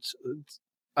 And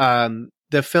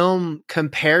the film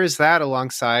compares that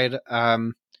alongside,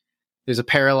 there's a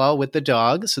parallel with the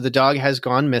dog. So the dog has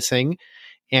gone missing,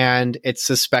 and it's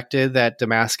suspected that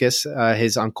Damascus,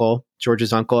 his uncle,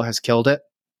 George's uncle, has killed it.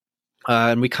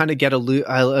 And we kind of get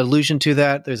allusion to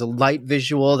that. There's a light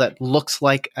visual that looks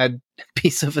like a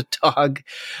piece of a dog,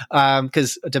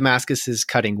 because Damascus is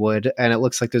cutting wood, and it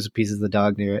looks like there's a piece of the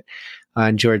dog near it.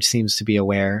 And George seems to be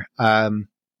aware. And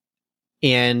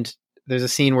there's a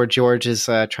scene where George is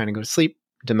trying to go to sleep.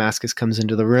 Damascus comes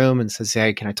into the room and says,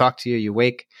 "Hey, can I talk to you? You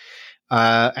wake?"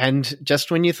 And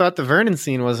just when you thought the Vernon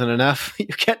scene wasn't enough, you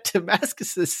get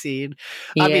Damascus's scene.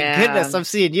 I mean, goodness, I'm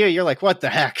seeing you. You're like, what the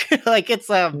heck? It's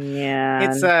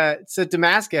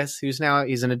Damascus he's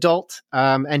an adult.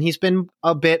 And he's been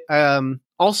a bit,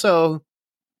 also,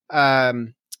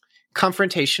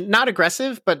 confrontation, not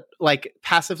aggressive, but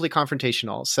passively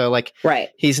confrontational. So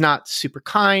he's not super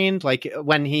kind.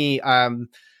 When he,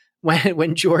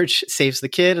 when George saves the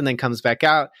kid and then comes back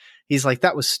out, he's like,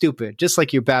 "That was stupid. Just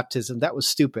like your baptism, that was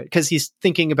stupid." Because he's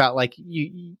thinking about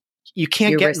you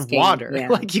can't get in water. Yeah.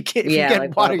 You can't. If you get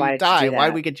in water, you die. Why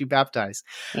do we get you baptized?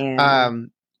 Yeah.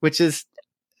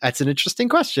 That's an interesting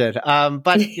question.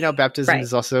 But baptism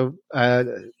is also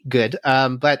good.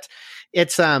 But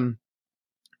it's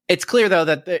clear though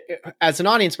that as an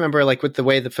audience member, with the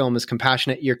way the film is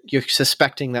compassionate, you're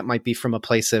suspecting that might be from a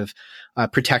place of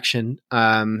protection,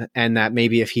 and that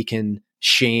maybe if he can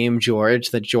shame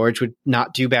George, that George would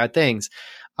not do bad things.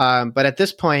 But at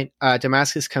this point,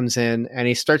 Damascus comes in and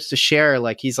he starts to share,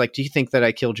 he's like, "Do you think that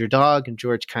I killed your dog?" And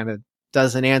George kind of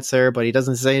doesn't answer, but he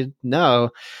doesn't say no.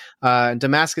 And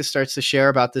Damascus starts to share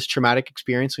about this traumatic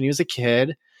experience when he was a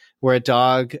kid where a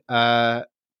dog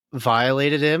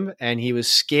violated him and he was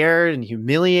scared and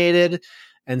humiliated.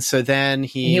 And so then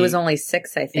he was only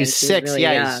 6, I think. He was 6, really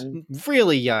young. He's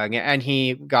really young, and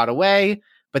he got away.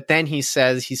 But then he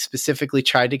says he specifically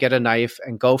tried to get a knife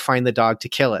and go find the dog to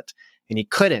kill it, and he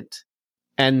couldn't.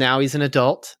 And now he's an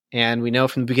adult, and we know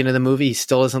from the beginning of the movie he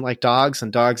still doesn't like dogs, and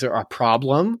dogs are a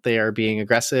problem. They are being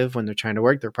aggressive when they're trying to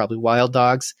work. They're probably wild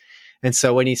dogs. And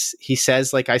so when he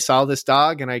says, I saw this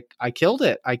dog and I killed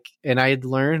it. I had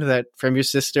learned that from your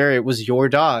sister, it was your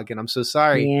dog, and I'm so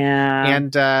sorry. Yeah.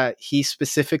 And he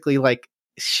specifically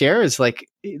shares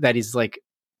that he's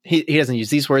he doesn't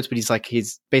use these words, but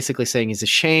he's basically saying he's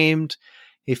ashamed.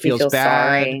 He feels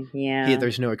bad. Sorry. Yeah.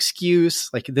 There's no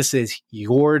excuse. This is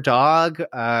your dog.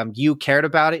 You cared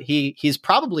about it. He's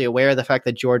probably aware of the fact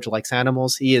that George likes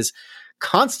animals. He is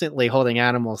constantly holding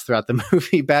animals throughout the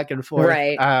movie back and forth.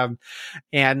 Right.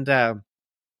 And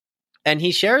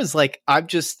he shares, "I'm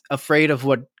just afraid of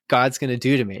what God's going to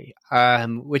do to me,"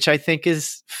 which I think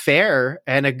is fair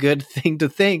and a good thing to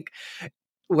think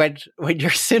when you're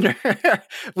a sinner,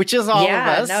 which is all of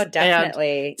us. No,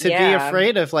 definitely. And to be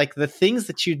afraid of the things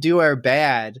that you do are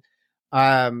bad,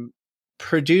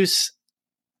 produce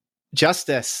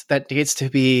justice that needs to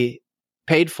be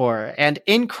paid for. And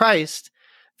in Christ,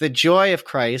 the joy of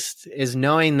Christ is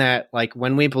knowing that, like,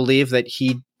 when we believe that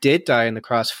he did die on the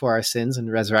cross for our sins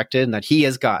and resurrected, and that he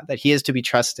is God, that he is to be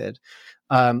trusted.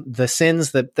 The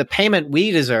sins, the payment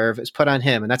we deserve is put on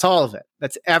him, and that's all of it.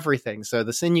 That's everything. So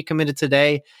the sin you committed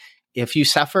today, if you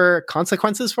suffer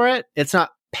consequences for it, it's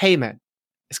not payment.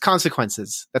 It's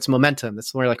consequences. That's momentum.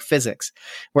 That's more like physics.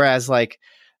 Whereas like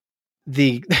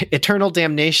the eternal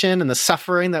damnation and the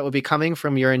suffering that will be coming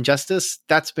from your injustice,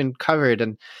 that's been covered.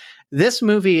 And this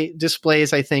movie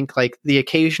displays, I think, like the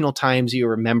occasional times you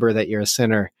remember that you're a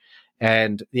sinner,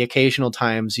 and the occasional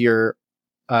times your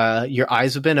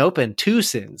eyes have been opened to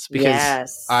sins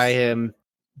because I am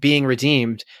being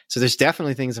redeemed. So there's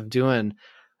definitely things I'm doing.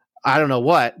 I don't know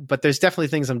what, but there's definitely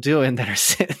things I'm doing that are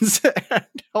sins. And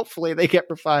hopefully they get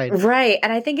refined. Right.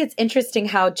 And I think it's interesting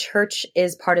how church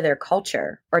is part of their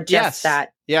culture, or just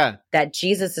that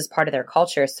Jesus is part of their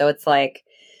culture. So it's like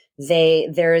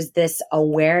there's this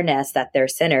awareness that they're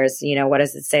sinners. You know, what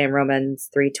does it say in Romans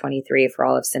 3:23? For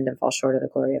all have sinned and fall short of the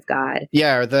glory of God.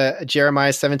 Yeah. Or the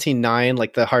Jeremiah 17:9,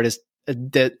 like the heart is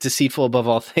deceitful above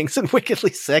all things and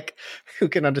wickedly sick. Who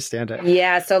can understand it?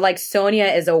 Yeah. So like Sonia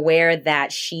is aware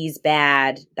that she's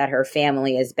bad, that her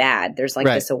family is bad. There's like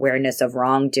this awareness of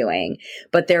wrongdoing,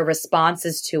 but their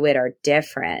responses to it are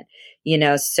different, you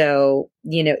know? So,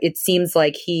 you know, it seems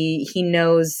like he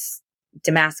knows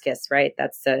Damascus, right?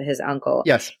 That's his uncle.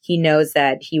 Yes. He knows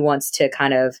that he wants to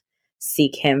kind of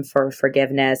seek him for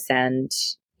forgiveness. And,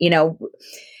 you know,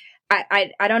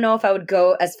 I don't know if I would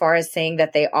go as far as saying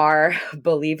that they are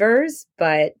believers,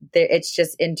 but it's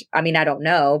just, I mean, I don't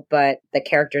know, but the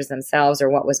characters themselves, or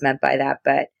what was meant by that,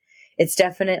 but it's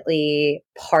definitely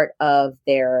part of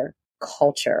their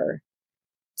culture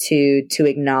to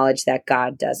acknowledge that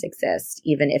God does exist,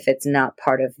 even if it's not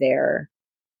part of their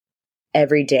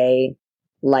everyday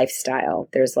lifestyle.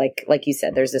 There's like you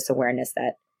said, there's this awareness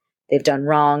that they've done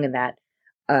wrong, and that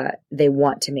they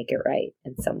want to make it right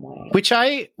in some way. Which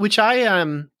I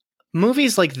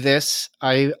movies like this,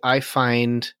 I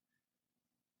find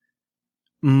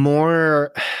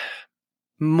more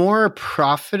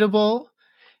profitable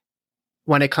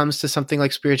when it comes to something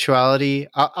like spirituality.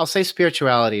 I'll say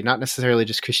spirituality, not necessarily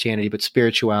just Christianity, but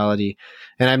spirituality.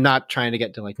 And I'm not trying to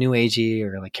get to like new agey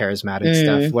or like charismatic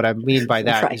stuff. What I mean by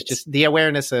that is just the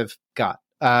awareness of God.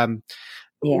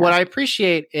 What I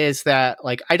appreciate is that,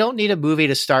 like, I don't need a movie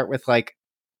to start with like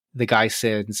the guy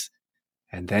sins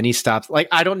and then he stops. Like,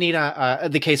 I don't need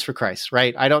the case for Christ,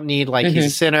 right? I don't need like he's a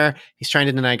sinner, he's trying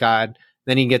to deny God,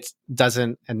 then he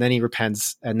doesn't, and then he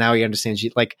repents, and now he understands you.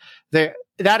 Like, that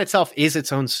itself is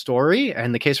its own story,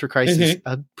 and the case for Christ is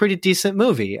a pretty decent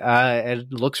movie.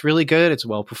 It looks really good. It's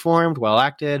well performed, well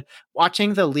acted.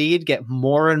 Watching the lead get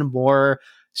more and more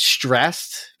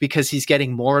stressed because he's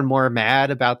getting more and more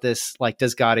mad about this, like,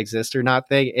 does God exist or not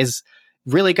thing, is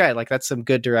really good. Like, that's some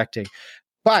good directing.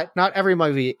 But not every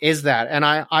movie is that. And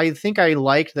I think I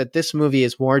like that this movie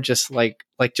is more just like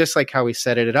how we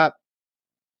set it up.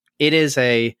 It is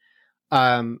a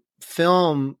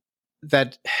film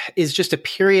that is just a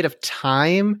period of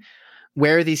time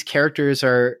where these characters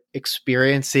are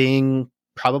experiencing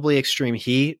probably extreme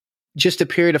heat. Just a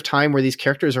period of time where these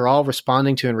characters are all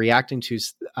responding to and reacting to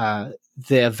the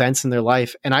events in their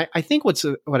life. And I think what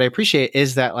I appreciate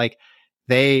is that, like,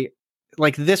 they,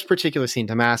 like this particular scene,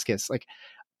 Damascus, like,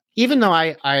 even though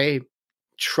I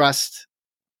trust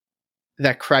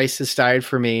that Christ has died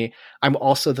for me, I'm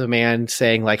also the man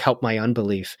saying, like, help my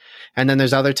unbelief. And then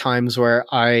there's other times where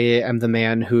I am the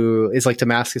man who is like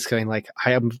Damascus, going like,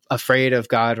 I am afraid of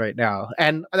God right now.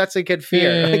 And that's a good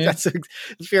fear. Like, that's the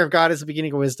fear of God is the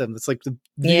beginning of wisdom. It's like the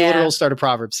literal start of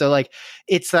Proverbs. So like,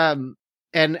 it's, and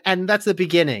that's the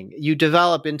beginning. You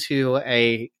develop into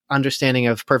a understanding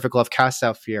of perfect love casts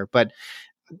out fear, but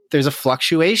there's a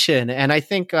fluctuation. And I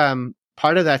think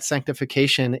part of that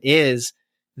sanctification is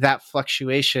that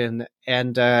fluctuation.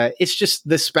 And it's just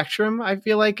the spectrum, I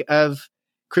feel like, of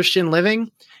Christian living.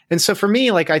 And so for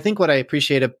me, like, I think what I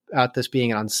appreciate about this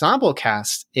being an ensemble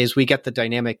cast is we get the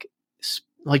dynamic,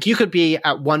 like, you could be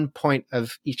at one point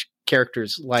of each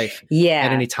character's life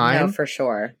at any time. No, for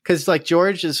sure. Because like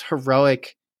George's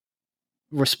heroic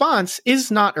response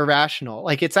is not irrational.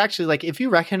 Like, it's actually like, if you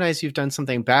recognize you've done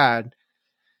something bad,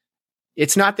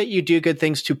 it's not that you do good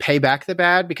things to pay back the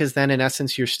bad, because then in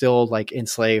essence, you're still like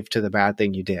enslaved to the bad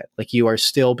thing you did. Like, you are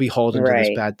still beholden to this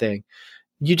bad thing.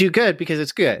 You do good because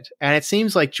it's good. And it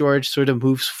seems like George sort of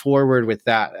moves forward with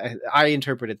that. I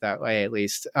interpret it that way, at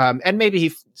least. And maybe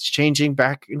he's changing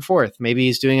back and forth. Maybe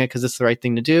he's doing it because it's the right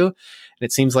thing to do. And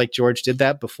it seems like George did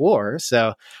that before.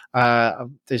 So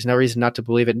there's no reason not to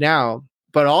believe it now.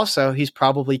 But also, he's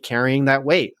probably carrying that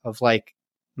weight of like,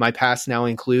 my past now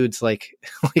includes like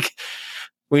like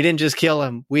we didn't just kill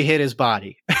him, we hid his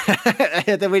body.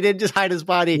 And then we didn't just hide his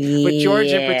body, but George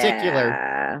in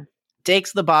particular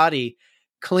takes the body,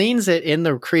 cleans it in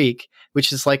the creek,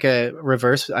 which is like a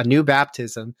new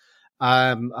baptism,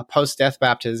 a post-death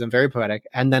baptism, very poetic,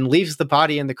 and then leaves the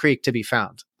body in the creek to be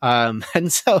found.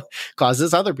 And so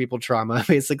causes other people trauma,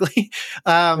 basically.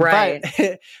 Right.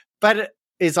 But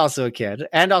it's also a kid,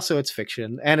 and also it's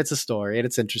fiction, and it's a story, and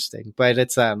it's interesting. But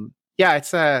it's all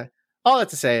I have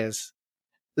to say is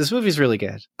this movie's really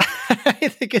good. I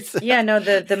think it's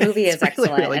the movie is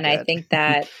excellent, really and good. I think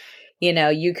that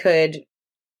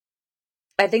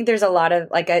I think there's a lot of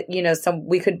like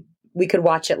we could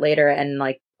watch it later and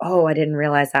like, oh, I didn't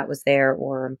realize that was there,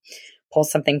 or pull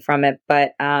something from it.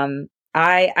 But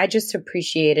I just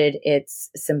appreciated its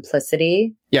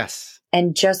simplicity. Yes.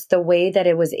 And just the way that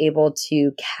it was able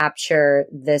to capture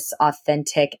this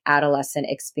authentic adolescent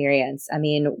experience. I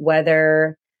mean,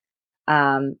 whether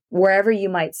wherever you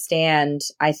might stand,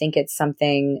 I think it's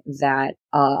something that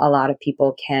a lot of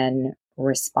people can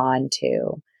respond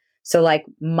to. So like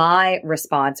my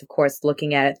response, of course,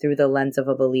 looking at it through the lens of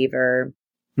a believer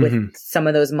with some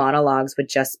of those monologues would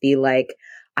just be like,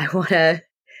 I want to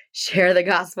share the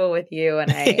gospel with you.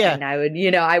 And I would,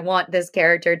 I want this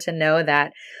character to know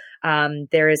that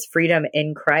there is freedom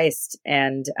in Christ,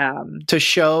 and to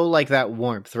show like that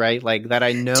warmth, right? Like that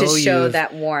I know to show you've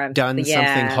that warmth, done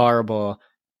something horrible,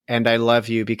 and I love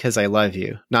you because I love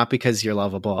you, not because you're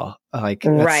lovable. Like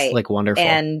that's right. like wonderful.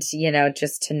 And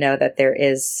just to know that there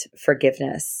is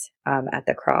forgiveness at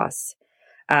the cross.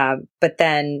 But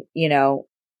then,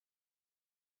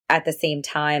 at the same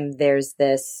time, there's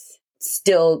this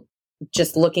still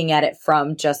just looking at it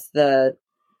from just the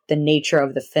nature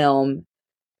of the film.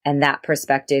 And that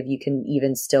perspective, you can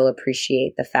even still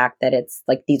appreciate the fact that it's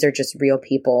like, these are just real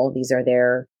people. These are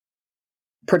their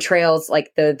portrayals,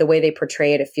 like the way they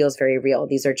portray it, it feels very real.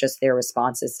 These are just their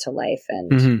responses to life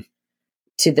and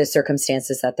to the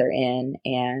circumstances that they're in.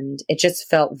 And it just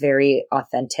felt very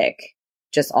authentic.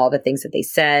 Just all the things that they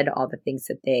said, all the things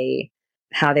that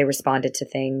how they responded to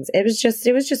things. It was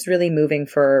just really moving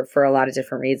for a lot of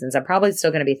different reasons. I'm probably still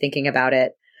going to be thinking about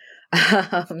it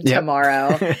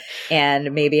tomorrow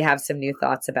and maybe have some new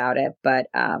thoughts about it. But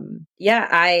I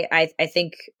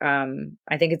think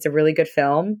it's a really good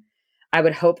film. I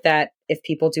would hope that if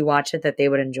people do watch it, that they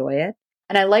would enjoy it.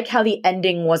 And I like how the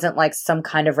ending wasn't like some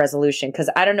kind of resolution, because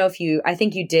I don't know I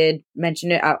think you did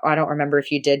mention it. I don't remember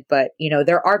if you did, but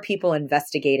there are people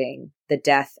investigating the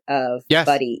death of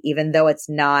Buddy, even though it's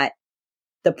not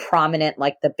the prominent,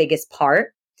 like the biggest part.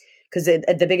 Because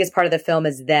the biggest part of the film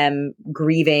is them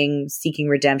grieving, seeking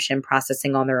redemption,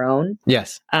 processing on their own.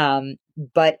 Yes.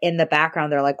 But in the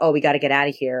background, they're like, "Oh, we got to get out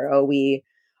of here.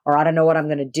 Or I don't know what I'm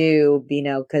going to do."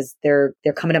 Because they're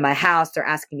coming to my house, they're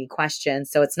asking me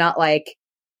questions. So it's not like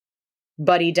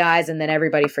Buddy dies and then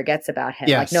everybody forgets about him.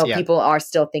 Yes, people are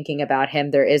still thinking about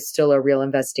him. There is still a real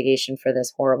investigation for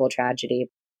this horrible tragedy.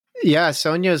 Yeah,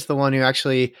 Sonia is the one who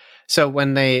actually. So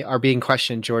when they are being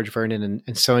questioned, George, Vernon,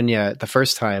 and Sonia, the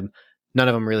first time, none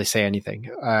of them really say anything.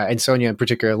 And Sonia in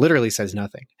particular literally says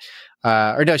nothing.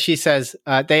 Or no, she says,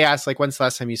 they ask, like, when's the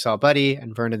last time you saw Buddy?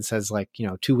 And Vernon says, like,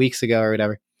 2 weeks ago or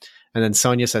whatever. And then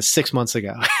Sonia says 6 months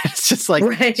ago. It's just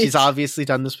like, she's obviously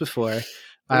done this before.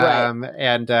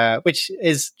 And which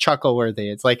is chuckle worthy.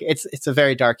 It's like, it's a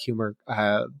very dark humor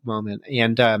moment.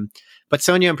 And, but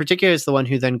Sonia in particular is the one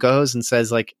who then goes and says,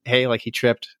 like, hey, like, he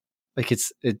tripped. Like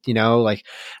like,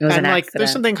 and like,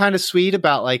 there's something kind of sweet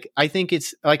about, like, I think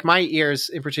it's like my ears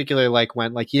in particular, like,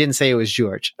 went like, you didn't say it was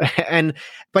George.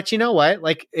 But you know what?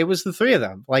 Like, it was the three of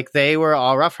them. Like, they were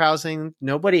all roughhousing.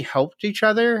 Nobody helped each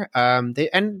other. They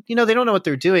don't know what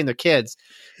they're doing. They're kids,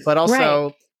 but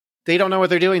also they don't know what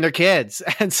they're doing. They're kids.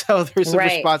 And so there's some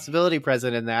responsibility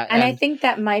present in that. And I think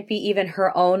that might be even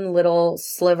her own little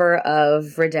sliver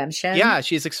of redemption. Yeah.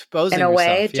 She's exposing in a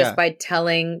way, herself, just by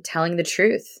telling the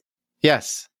truth.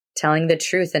 Yes. Telling the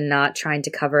truth and not trying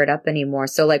to cover it up anymore.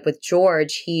 So like with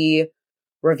George, he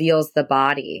reveals the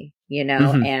body,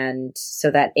 and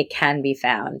so that it can be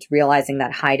found, realizing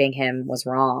that hiding him was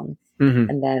wrong.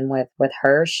 And then with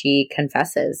her, she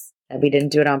confesses that we didn't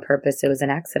do it on purpose. It was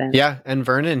an accident. Yeah. And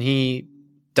Vernon, he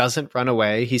doesn't run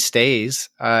away. He stays.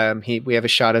 We have a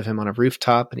shot of him on a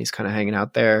rooftop and he's kind of hanging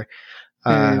out there.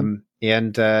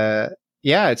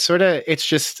 It's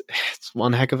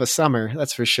one heck of a summer.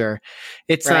 That's for sure.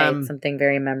 It's something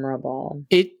very memorable.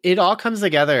 It all comes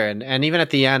together. And even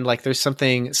at the end, like, there's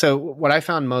something. So what I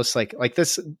found most like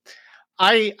this,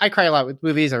 I cry a lot with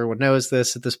movies. Everyone knows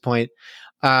this at this point.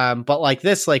 But like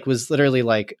this, like, was literally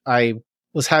like, I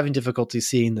was having difficulty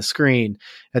seeing the screen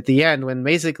at the end when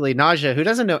basically Naja, who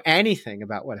doesn't know anything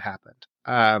about what happened,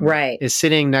 is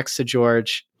sitting next to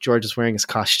George. George is wearing his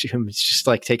costume. He's just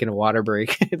like taking a water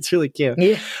break. It's really cute.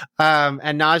 Yeah.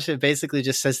 And Naja basically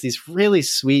just says these really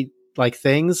sweet like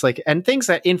things, like, and things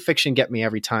that in fiction get me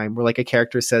every time, where like a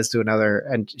character says to another,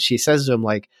 and she says to him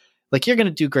like you're going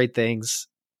to do great things,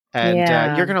 and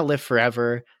you're going to live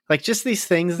forever. Like just these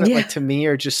things that like to me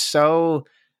are just so,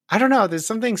 I don't know. There's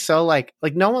something so like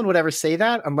no one would ever say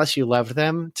that unless you loved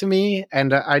them to me.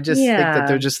 And I just think that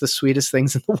they're just the sweetest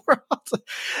things in the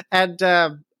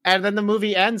world. And then the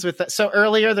movie ends with that. So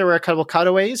earlier there were a couple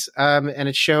cutaways, and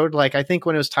it showed like, I think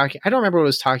when it was talking, I don't remember what it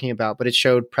was talking about, but it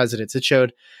showed presidents. It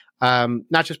showed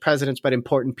not just presidents, but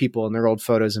important people in their old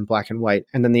photos in black and white.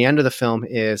 And then the end of the film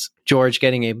is George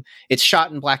getting it's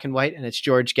shot in black and white, and it's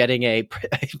George getting a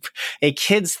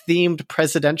kids themed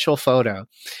presidential photo.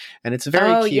 And it's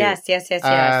very cute. Yes.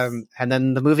 And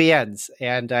then the movie ends,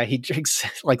 and he drinks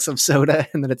like some soda,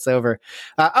 and then it's over.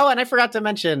 And I forgot to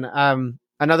mention,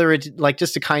 another, like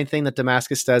just a kind thing that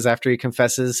Damascus does after he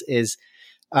confesses is,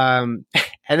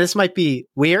 and this might be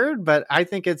weird, but I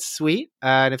think it's sweet,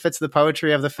 and it fits the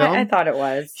poetry of the film. I thought it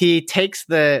was. He takes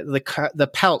the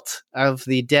pelt of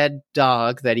the dead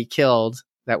dog that he killed,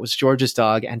 that was George's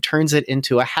dog, and turns it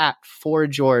into a hat for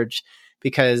George,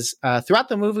 because throughout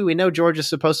the movie we know George is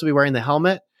supposed to be wearing the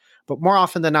helmet, but more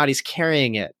often than not he's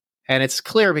carrying it. And it's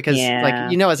clear because,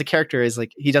 like, as a character is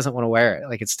like, he doesn't want to wear it.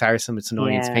 Like, it's tiresome, it's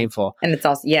annoying, it's painful. And it's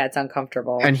also, it's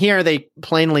uncomfortable. And here they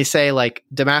plainly say, like,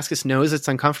 Damascus knows it's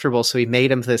uncomfortable, so he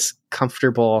made him this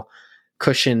comfortable,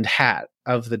 cushioned hat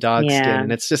of the dog skin.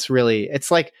 And it's just really, it's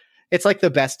like the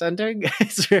best ending.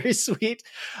 It's very sweet.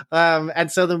 And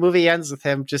so the movie ends with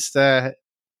him just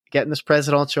getting this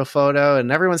presidential photo, and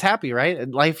everyone's happy, right?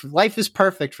 And life is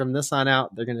perfect from this on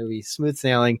out. They're going to be smooth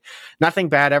sailing. Nothing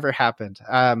bad ever happened.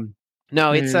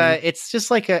 No, it's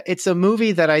just like it's a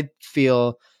movie that I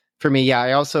feel, for me. Yeah,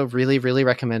 I also really, really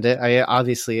recommend it.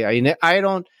 I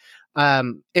don't,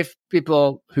 if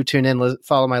people who tune in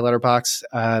follow my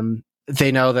Letterboxd,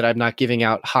 they know that I'm not giving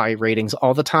out high ratings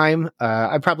all the time.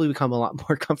 I've probably become a lot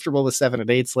more comfortable with 7 and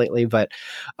 8s lately, but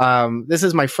this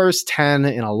is my first 10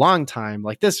 in a long time.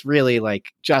 Like, this really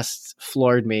like just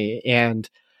floored me, and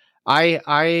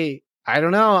I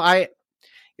don't know.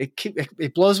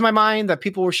 It blows my mind that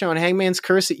people were showing Hangman's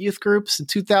Curse at youth groups in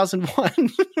 2001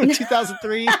 and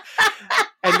 2003.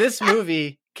 And this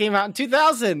movie came out in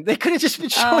 2000. They could have just been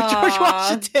showing George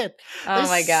Washington. There's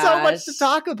my gosh, so much to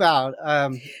talk about.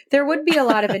 There would be a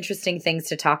lot of interesting things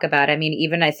to talk about. I mean,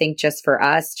 even I think just for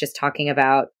us, just talking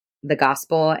about the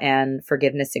gospel and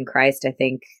forgiveness in Christ, I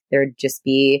think there'd just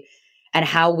be, and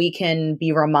how we can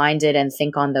be reminded and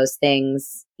think on those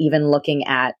things, even looking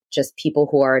at just people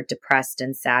who are depressed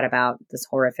and sad about this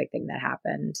horrific thing that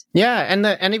happened. Yeah.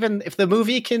 And even if the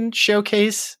movie can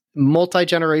showcase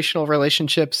multi-generational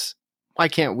relationships, why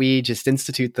can't we just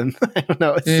institute them? I don't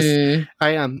know. It's just,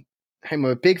 I'm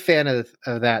a big fan of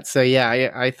that. So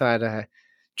yeah, I thought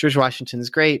George Washington is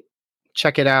great.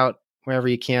 Check it out wherever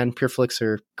you can. PureFlix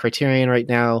or Criterion right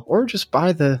now, or just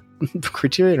buy the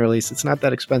Criterion release. It's not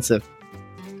that expensive.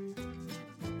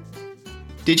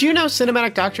 Did you know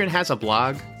Cinematic Doctrine has a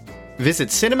blog? Visit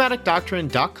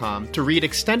cinematicdoctrine.com to read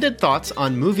extended thoughts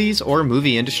on movies or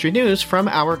movie industry news from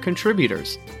our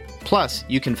contributors. Plus,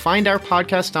 you can find our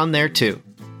podcast on there too.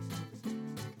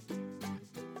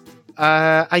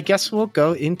 I guess we'll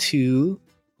go into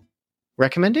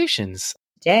recommendations.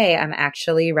 Today, I'm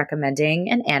actually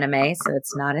recommending an anime, so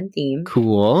it's not in theme.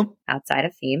 Cool. Outside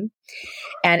of theme.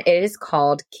 And it is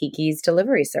called Kiki's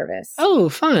Delivery Service. Oh,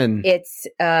 fun. It's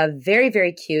very,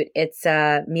 very cute. It's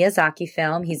a Miyazaki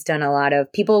film. He's done a lot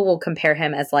of, people will compare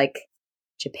him as like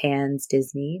Japan's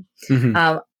Disney.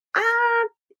 Mm-hmm.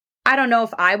 I don't know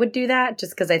if I would do that,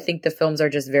 just because I think the films are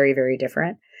just very, very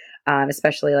different,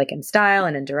 especially like in style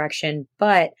and in direction.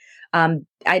 But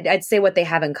I'd say what they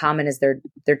have in common is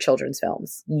they're children's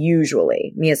films.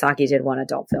 Usually, Miyazaki did one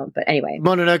adult film, but anyway,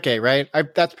 Mononoke, right?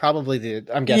 That's probably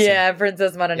I'm guessing. Yeah,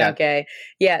 Princess Mononoke.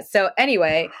 Yeah. So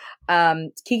anyway,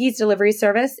 Kiki's Delivery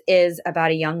Service is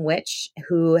about a young witch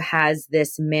who has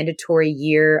this mandatory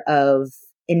year of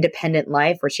independent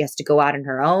life where she has to go out on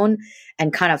her own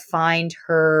and kind of find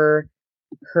her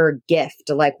gift,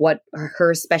 like what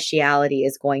her speciality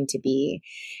is going to be.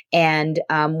 And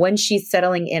when she's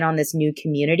settling in on this new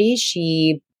community,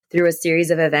 she, through a series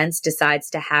of events, decides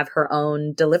to have her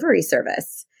own delivery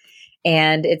service.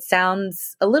 And it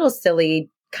sounds a little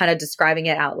silly kind of describing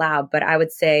it out loud, but I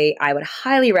would say I would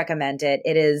highly recommend it.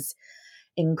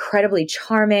 incredibly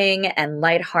charming and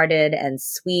lighthearted and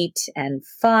sweet and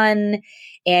fun.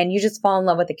 And you just fall in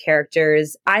love with the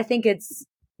characters. I think it's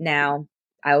now,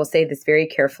 I will say this very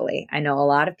carefully. I know a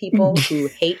lot of people who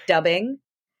hate dubbing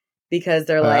because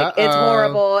they're like, it's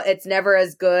horrible. It's never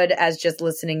as good as just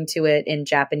listening to it in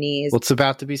Japanese. What's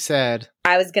about to be said?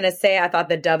 I was going to say, I thought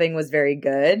the dubbing was very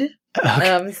good.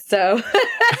 Okay. So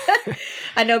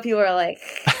I know people are like,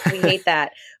 we hate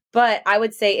that. But I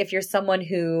would say if you're someone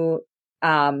who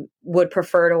would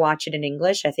prefer to watch it in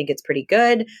English, I think it's pretty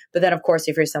good. But then, of course,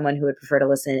 if you're someone who would prefer to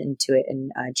listen to it in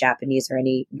Japanese or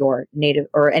your native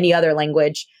or any other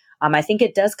language, I think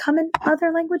it does come in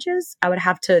other languages. I would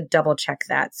have to double check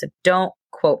that. So don't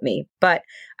quote me. But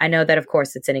I know that, of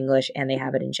course, it's in English and they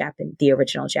have it in the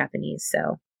original Japanese.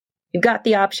 So you've got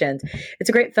the options.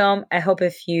 It's a great film. I hope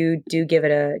if you do give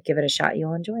it a shot,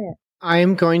 you'll enjoy it.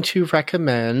 I'm going to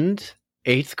recommend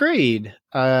Eighth Grade.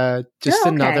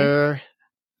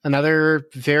 Another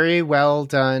very well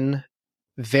done,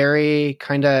 very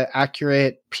kind of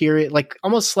accurate period, like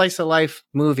almost slice of life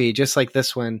movie, just like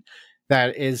this one.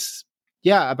 That is,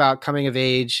 about coming of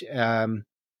age,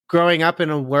 growing up in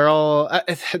a world.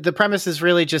 The premise is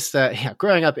really just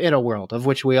growing up in a world of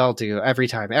which we all do every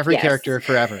time, every character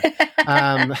forever.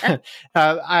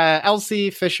 Elsie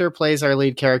Fisher plays our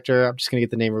lead character. I'm just going to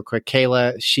get the name real quick.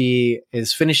 Kayla. She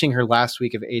is finishing her last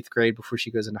week of 8th grade before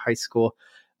she goes into high school.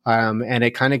 And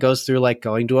it kind of goes through like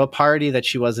going to a party that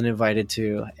she wasn't invited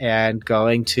to and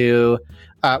going to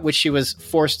which she was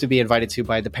forced to be invited to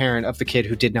by the parent of the kid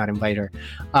who did not invite her.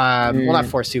 Well, not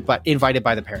forced to, but invited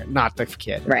by the parent, not the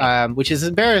kid, right. Which is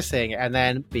embarrassing. And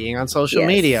then being on social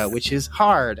media, which is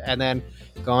hard. And then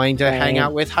going to hang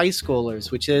out with high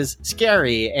schoolers, which is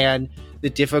scary. And the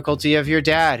difficulty of your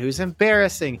dad, who's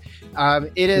embarrassing.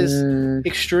 It is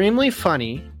extremely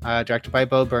funny, directed by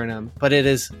Bo Burnham, but it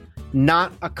is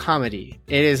not a comedy.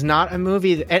 It is not a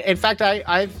movie. In fact,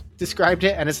 I've described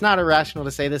it, and it's not irrational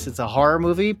to say this, it's a horror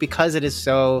movie because it is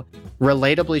so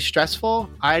relatably stressful.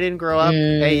 I didn't grow up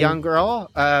a young girl,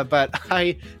 but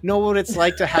I know what it's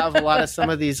like to have a lot of some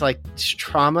of these like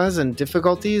traumas and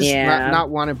difficulties. Not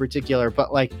one in particular,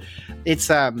 but like it's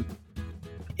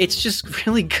just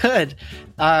really good.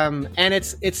 And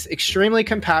it's extremely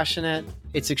compassionate.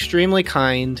 It's extremely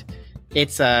kind.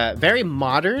 It's very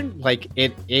modern. Like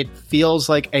it feels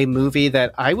like a movie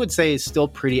that I would say is still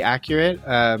pretty accurate.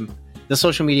 The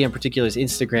social media in particular is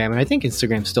Instagram, and I think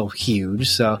Instagram's still huge.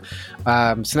 So it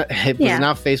was not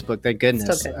Facebook, thank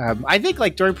goodness. I think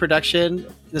like during production,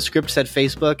 the script said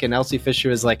Facebook, and Elsie Fisher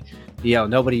was like, "Yo,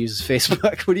 nobody uses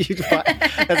Facebook. What do you want?"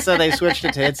 And so they switched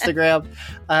it to Instagram.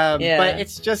 But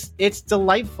it's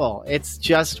delightful. It's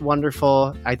just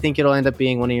wonderful. I think it'll end up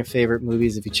being one of your favorite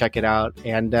movies if you check it out.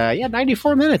 And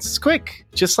 94 minutes. It's quick,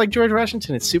 just like George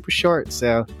Washington. It's super short.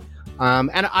 So,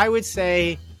 and I would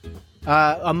say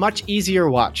a much easier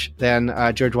watch than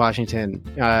George Washington.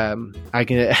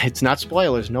 It's not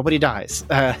spoilers. Nobody dies.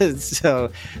 So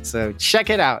check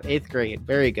it out. 8th grade.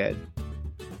 Very good.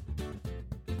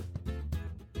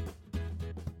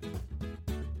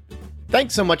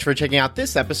 Thanks so much for checking out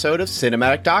this episode of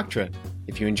Cinematic Doctrine.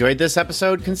 If you enjoyed this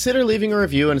episode, consider leaving a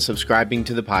review and subscribing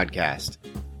to the podcast.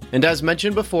 And as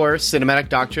mentioned before, Cinematic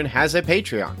Doctrine has a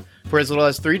Patreon. For as little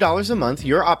as $3 a month,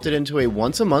 you're opted into a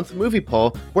once-a-month movie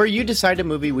poll where you decide a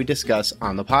movie we discuss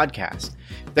on the podcast.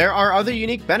 There are other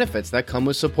unique benefits that come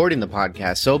with supporting the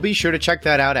podcast, so be sure to check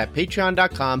that out at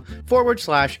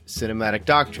patreon.com/cinematic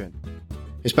doctrine.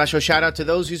 A special shout out to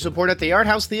those who support at the Art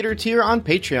House Theater tier on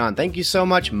Patreon. Thank you so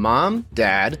much, Mom,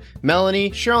 Dad,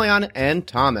 Melanie, Shirley-Ann, and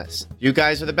Thomas. You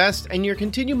guys are the best, and your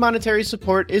continued monetary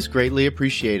support is greatly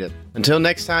appreciated. Until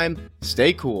next time,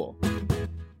 stay cool.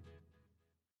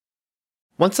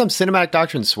 Want some Cinematic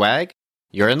Doctrine swag?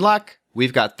 You're in luck.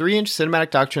 We've got 3-inch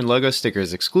Cinematic Doctrine logo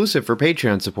stickers exclusive for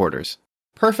Patreon supporters.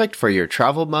 Perfect for your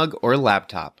travel mug or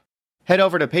laptop. Head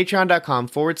over to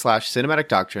patreon.com/cinematic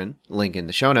doctrine, link in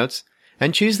the show notes,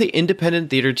 and choose the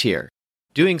independent theater tier.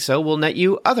 Doing so will net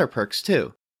you other perks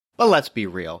too. But let's be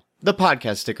real, the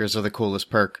podcast stickers are the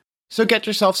coolest perk. So get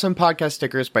yourself some podcast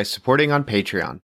stickers by supporting on Patreon.